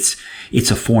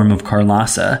 it's a form of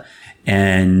Carlossa.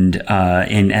 And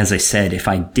as I said, if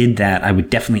I did that, I would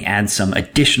definitely add some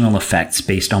additional effects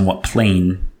based on what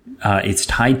plane it's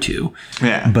tied to.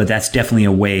 Yeah. But that's definitely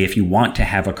a way, if you want to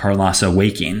have a Carlossa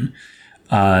waking,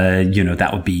 that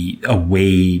would be a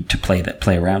way to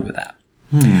play around with that.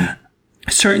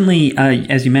 Certainly,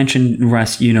 as you mentioned,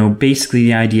 Russ, basically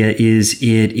the idea is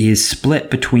it is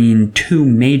split between two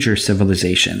major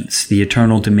civilizations, the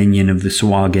Eternal Dominion of the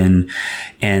Suagan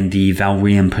and the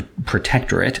Valrian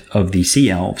Protectorate of the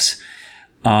Sea Elves.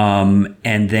 And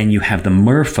then you have the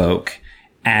Merfolk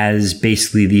as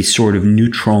basically these sort of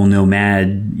neutral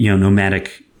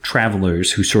nomadic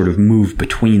travelers who sort of move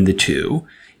between the two,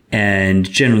 and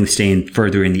generally staying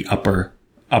further in the upper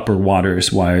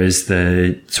waters, whereas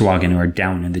the Suagan are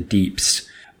down in the deeps.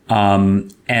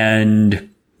 And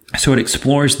so it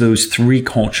explores those three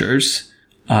cultures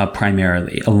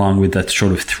primarily, along with the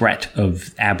sort of threat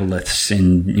of aboleths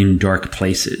in dark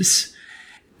places.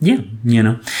 Yeah,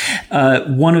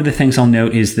 one of the things I'll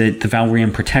note is that the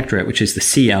Valrian Protectorate, which is the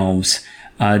Sea Elves,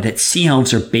 that Sea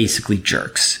Elves are basically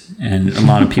jerks. And a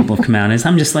lot of people have come out and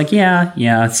I'm just like,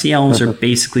 Sea Elves are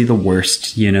basically the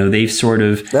worst. They've sort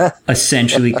of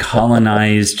essentially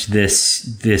colonized this,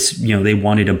 they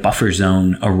wanted a buffer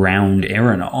zone around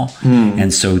Aerenal.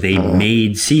 And so they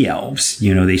made Sea Elves.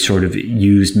 They sort of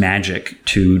used magic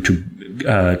to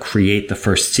create the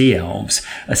first Sea Elves,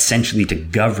 essentially to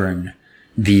govern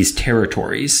these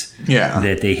territories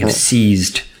that they have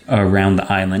seized around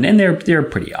the island. And they're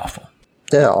pretty awful.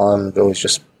 Yeah, I'm always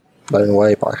just blown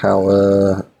away by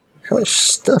how much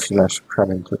stuff you managed to cram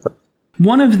into them.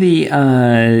 One of the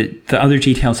other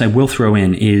details I will throw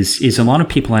in is a lot of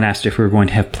people had asked if we were going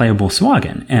to have playable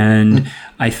Swagan, and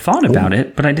I thought about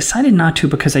it, but I decided not to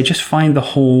because I just find the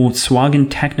whole Swagan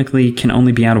technically can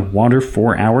only be out of water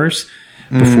 4 hours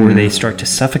before they start to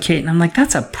suffocate, and I'm like,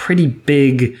 that's a pretty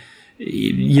big,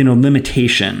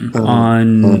 limitation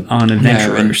on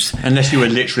adventurers. Unless you were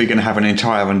literally going to have an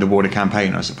entire underwater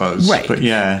campaign, I suppose. Right. But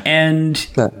yeah. And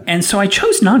so I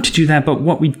chose not to do that, but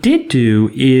what we did do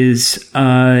is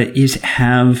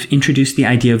have introduced the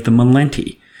idea of the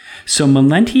Malenti. So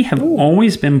Malenti have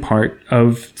always been part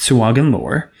of Swagan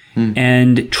lore.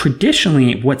 And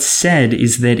traditionally, what's said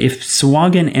is that if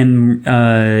Swagan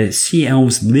and sea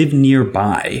elves live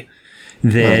nearby,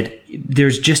 that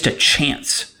there's just a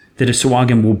chance that a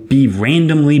Swagan will be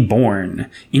randomly born,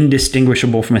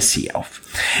 indistinguishable from a sea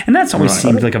elf. And that's always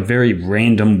seemed like a very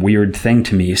random, weird thing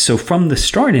to me. So from the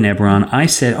start in Eberron, I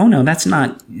said, oh no, that's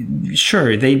not...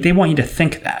 Sure, they want you to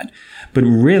think that. But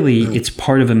really, it's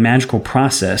part of a magical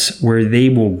process where they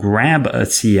will grab a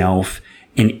sea elf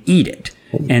and eat it.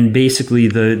 And basically,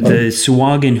 the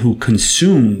Swagan who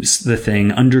consumes the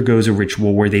thing undergoes a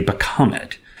ritual where they become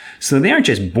it. So they aren't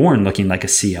just born looking like a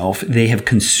sea elf. They have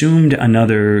consumed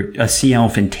a sea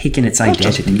elf and taken its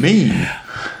identity. That doesn't mean.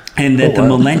 And that the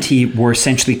Malenti were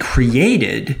essentially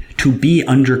created to be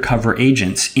undercover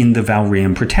agents in the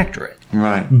Valrian Protectorate.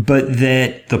 Right. But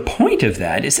that the point of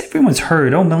that is everyone's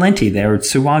heard, Malenti, they're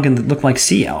Swagan that look like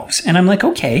sea elves. And I'm like,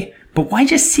 okay, but why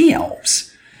just sea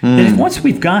elves? That if once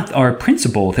we've got our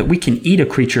principle that we can eat a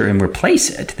creature and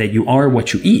replace it, that you are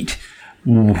what you eat,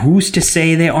 who's to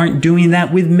say they aren't doing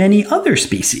that with many other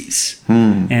species?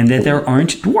 And that there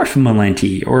aren't dwarf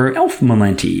Malenti or elf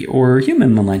Malenti or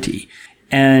human Malenti.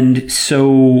 And so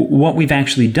what we've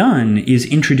actually done is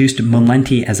introduced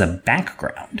Malenti as a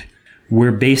background,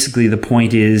 where basically the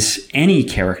point is any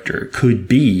character could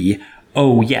be,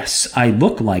 oh yes, I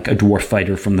look like a dwarf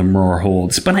fighter from the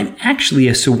Murholds, but I'm actually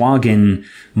a Swagan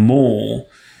mole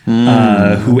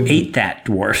who ate that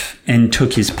dwarf and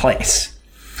took his place.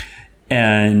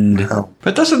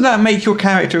 But doesn't that make your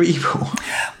character evil?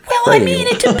 Well, I mean,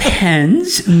 it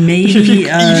depends. Maybe If you've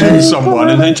eaten someone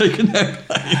and then taken their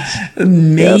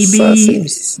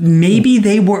place. Maybe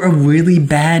they were a really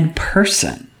bad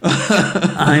person.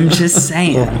 I'm just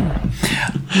saying.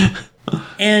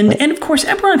 And of course,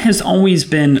 Eberron has always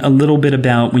been a little bit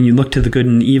about, when you look to the good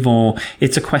and evil,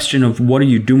 it's a question of what are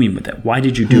you doing with it? Why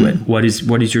did you do it? What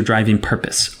is your driving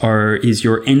purpose? Or is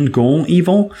your end goal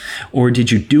evil? Or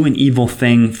did you do an evil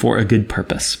thing for a good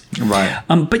purpose? Right.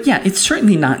 But yeah, it's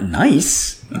certainly not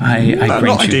nice. I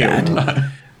grant you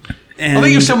that. And, I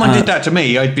think if someone did that to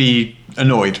me, I'd be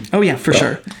annoyed. Oh yeah, for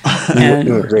sure.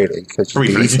 You would really, because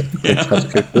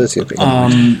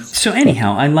so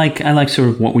anyhow, I like sort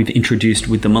of what we've introduced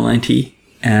with the Malenti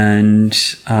and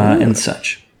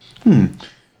such.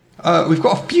 We've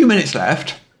got a few minutes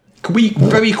left. Can we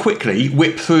very quickly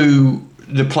whip through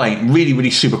the plane? Really,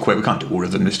 really super quick. We can't do all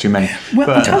of them. There's too many. Well,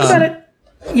 I'll talk about it.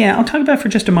 Yeah, I'll talk about it for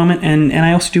just a moment, and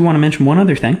I also do want to mention one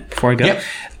other thing before I go. Yep.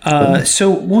 So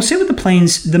we'll say with the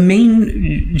planes, the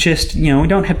main, just, we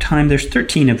don't have time. There's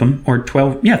 13 of them, or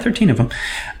 12. Yeah, 13 of them.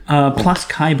 Plus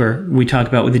Kyber, we talk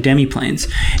about with the demi-planes.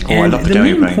 And I love the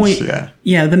demi-planes,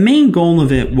 yeah, the main goal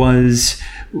of it was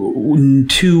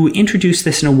to introduce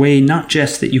this in a way, not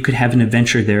just that you could have an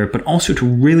adventure there, but also to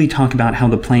really talk about how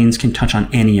the planes can touch on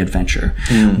any adventure.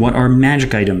 What are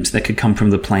magic items that could come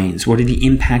from the planes? What are the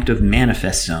impact of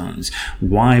manifest zones?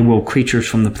 Why will creatures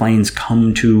from the planes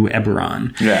come to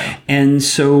Eberron? Yeah. And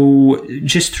so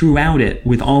just throughout it,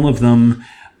 with all of them,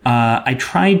 I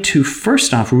tried to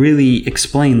first off really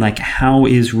explain, like, how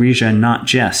is Rija not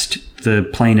just the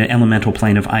elemental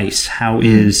plane of ice? How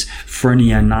is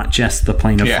Fernia not just the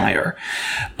plane of fire?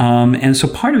 And so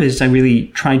part of it is I really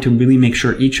tried to really make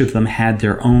sure each of them had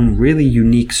their own really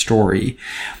unique story.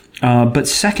 But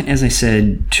second, as I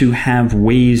said, to have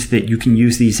ways that you can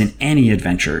use these in any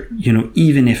adventure,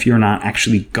 even if you're not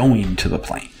actually going to the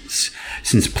planes,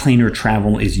 since planar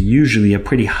travel is usually a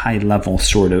pretty high level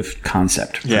sort of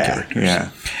concept for characters. Yeah.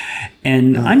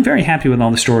 And I'm very happy with all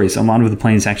the stories. A lot of the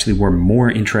planes actually were more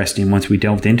interesting once we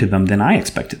delved into them than I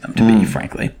expected them to be,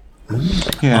 frankly.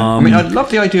 Yeah, I mean, I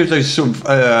love the idea of those sort of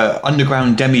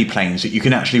underground demi-planes that you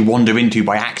can actually wander into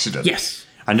by accident. Yes.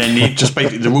 And then just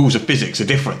basically the rules of physics are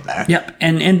different there. Yep,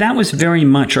 and that was very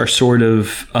much our sort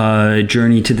of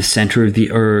journey to the center of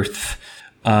the Earth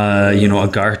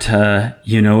Agartha,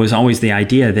 is always the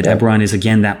idea that Eberron is,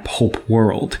 again, that pulp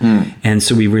world. And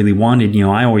so we really wanted,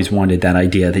 I always wanted that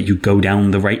idea that you go down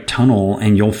the right tunnel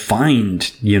and you'll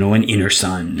find, an inner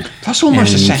sun. That's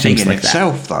almost a setting in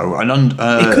itself, though. An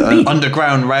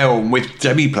underground realm with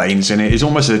demiplanes in it is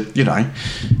almost such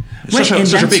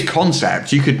a big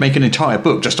concept. You could make an entire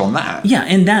book just on that. Yeah,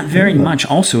 and that very much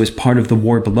also is part of the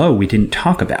War Below we didn't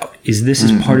talk about. This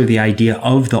is part of the idea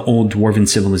of the old dwarven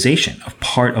civilization. Of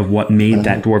part of what made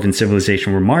that dwarven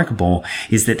civilization remarkable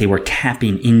is that they were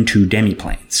tapping into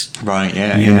demiplanes. Right,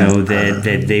 yeah.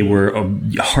 That they were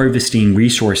harvesting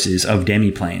resources of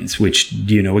demiplanes, which,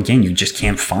 again, you just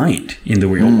can't find in the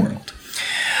real world.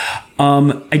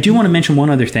 I do want to mention one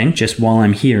other thing, just while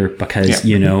I'm here, because,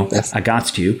 I got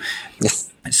to. Yes.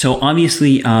 So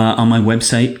obviously, on my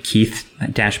website,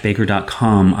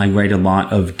 keith-baker.com, I write a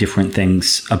lot of different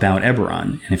things about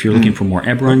Eberron. And if you're looking for more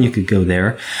Eberron, you could go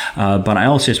there. But I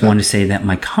also just want to say that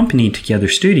my company, Together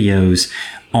Studios,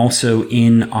 also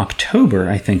in October,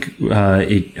 I think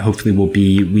it hopefully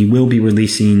we will be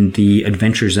releasing the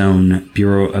Adventure Zone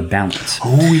Bureau of Balance.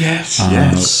 Oh, yes,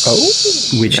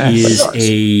 Which is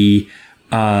a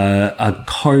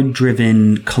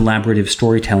card-driven collaborative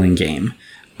storytelling game.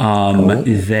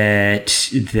 That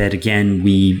again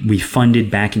we funded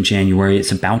back in January.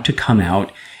 It's about to come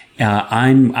out.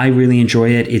 I really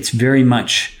enjoy it. It's very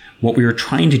much what we were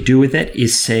trying to do with it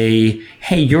is say,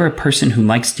 hey, you're a person who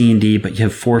likes D&D, but you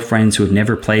have 4 friends who have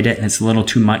never played it, and it's a little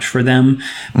too much for them.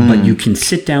 But you can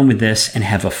sit down with this and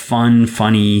have a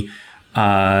funny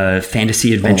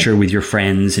fantasy adventure with your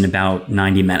friends in about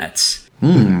 90 minutes.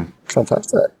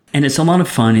 Fantastic. And it's a lot of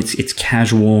fun. It's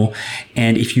casual.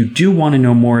 And if you do want to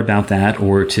know more about that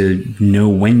or to know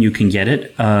when you can get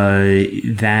it,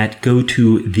 go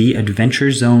to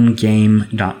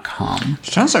theadventurezonegame.com.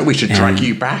 Sounds like we should drag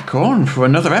you back on for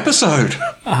another episode.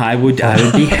 I would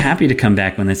be happy to come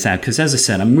back when that's out. Because as I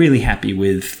said, I'm really happy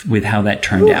with how that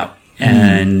turned out.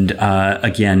 And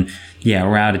again, yeah,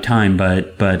 we're out of time,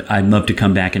 but I'd love to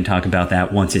come back and talk about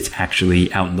that once it's actually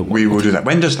out in the world. We will do that.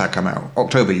 When does that come out?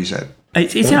 October, you said?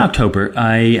 It's in October.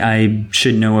 I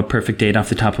should know a perfect date off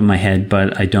the top of my head,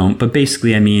 but I don't. But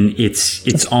basically, I mean,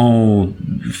 it's all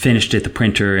finished at the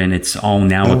printer, and it's all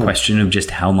now a question of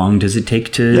just how long does it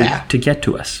take to get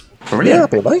to us. Brilliant. Yeah,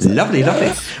 that'd be amazing. Lovely.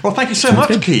 Well, thank you so much,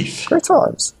 good. Keith. Great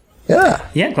times. Yeah.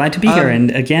 Yeah, glad to be here.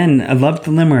 And again, I love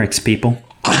the limericks, people.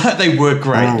 They were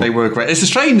great. They were great. It's a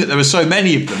shame that there were so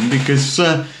many of them because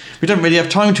we don't really have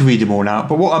time to read them all out.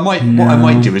 But what I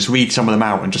might do is read some of them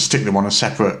out and just stick them on a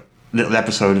separate little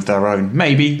episode of their own.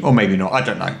 Maybe or maybe not. I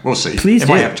don't know. We'll see. Please if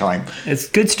do. I have time. It's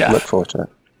good stuff. Look forward to it.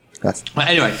 Yes.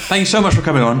 Anyway, thank you so much for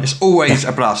coming on. It's always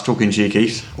a blast talking to you,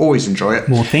 Keith. Always enjoy it.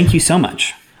 Well, thank you so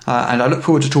much. And I look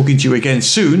forward to talking to you again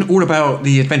soon, all about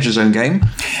the Adventure Zone game.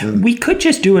 We could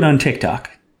just do it on TikTok.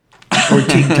 Or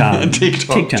TikTok.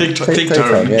 TikTok.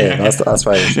 Yeah, that's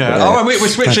right. Yeah. Oh, we're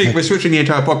switching the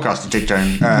entire podcast to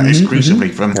TikTok exclusively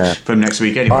from next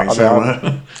week anyway.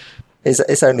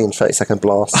 It's only in 30-second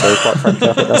blast, so quite frankly,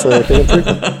 I think that's a big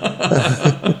improvement.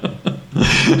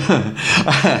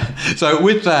 So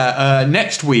with that,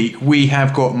 next week we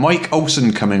have got Mike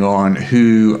Olson coming on,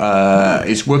 who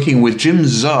is working with Jim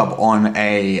Zub on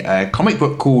a comic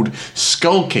book called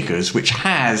Skull Kickers, which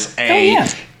has a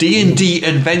D&D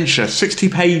adventure,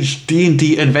 60-page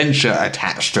D&D adventure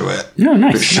attached to it. No,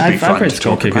 nice. I've read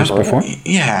Skull Kickers before.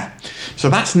 Yeah.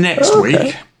 So that's next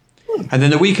week. And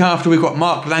then the week after, we've got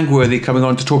Mark Langworthy coming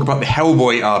on to talk about the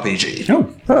Hellboy RPG.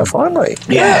 Oh, finally.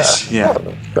 Yes. Yeah.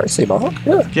 Oh, great to see Mark.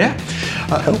 Yeah.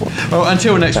 Well,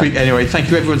 until next week, anyway,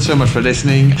 thank you everyone so much for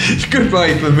listening.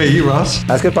 Goodbye from me, Ross.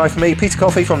 That's goodbye from me, Peter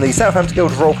Coffey from the Southampton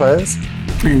Guild of Roleplayers.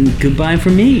 And goodbye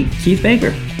from me, Keith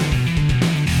Baker.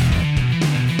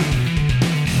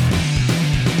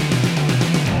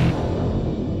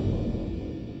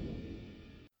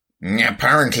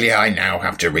 Apparently, I now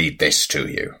have to read this to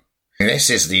you. This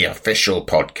is the official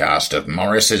podcast of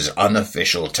Morris's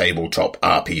unofficial tabletop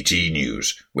RPG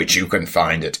news, which you can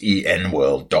find at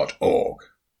enworld.org.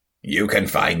 You can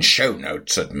find show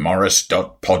notes at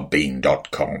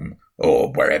morris.podbean.com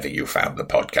or wherever you found the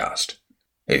podcast.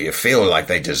 If you feel like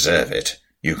they deserve it,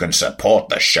 you can support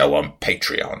the show on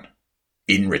Patreon.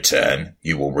 In return,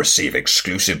 you will receive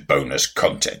exclusive bonus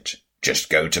content.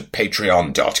 Just go to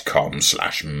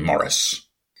patreon.com/Morris.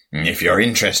 If you're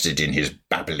interested in his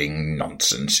babbling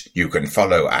nonsense, you can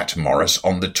follow at Morris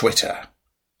on the Twitter.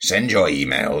 Send your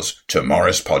emails to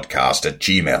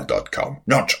morrispodcast@gmail.com.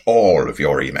 Not all of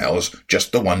your emails,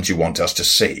 just the ones you want us to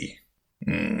see.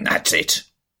 That's it.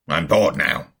 I'm bored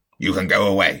now. You can go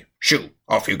away. Shoo,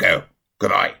 off you go.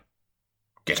 Goodbye.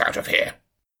 Get out of here.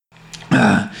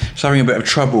 He's having a bit of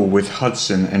trouble with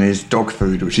Hudson and his dog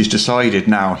food, which he's decided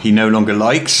now he no longer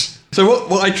likes. So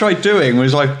what I tried doing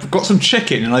was I got some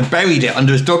chicken and I buried it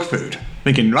under his dog food,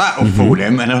 thinking that'll fool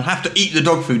him and he'll have to eat the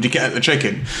dog food to get at the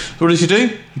chicken. So what does he do?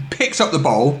 He picks up the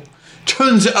bowl,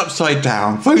 turns it upside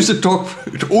down, throws the dog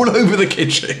food all over the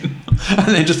kitchen, and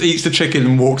then just eats the chicken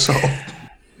and walks off.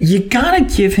 You gotta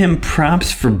give him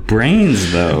props for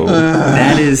brains, though.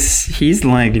 He's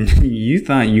like, you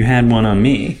thought you had one on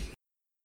me.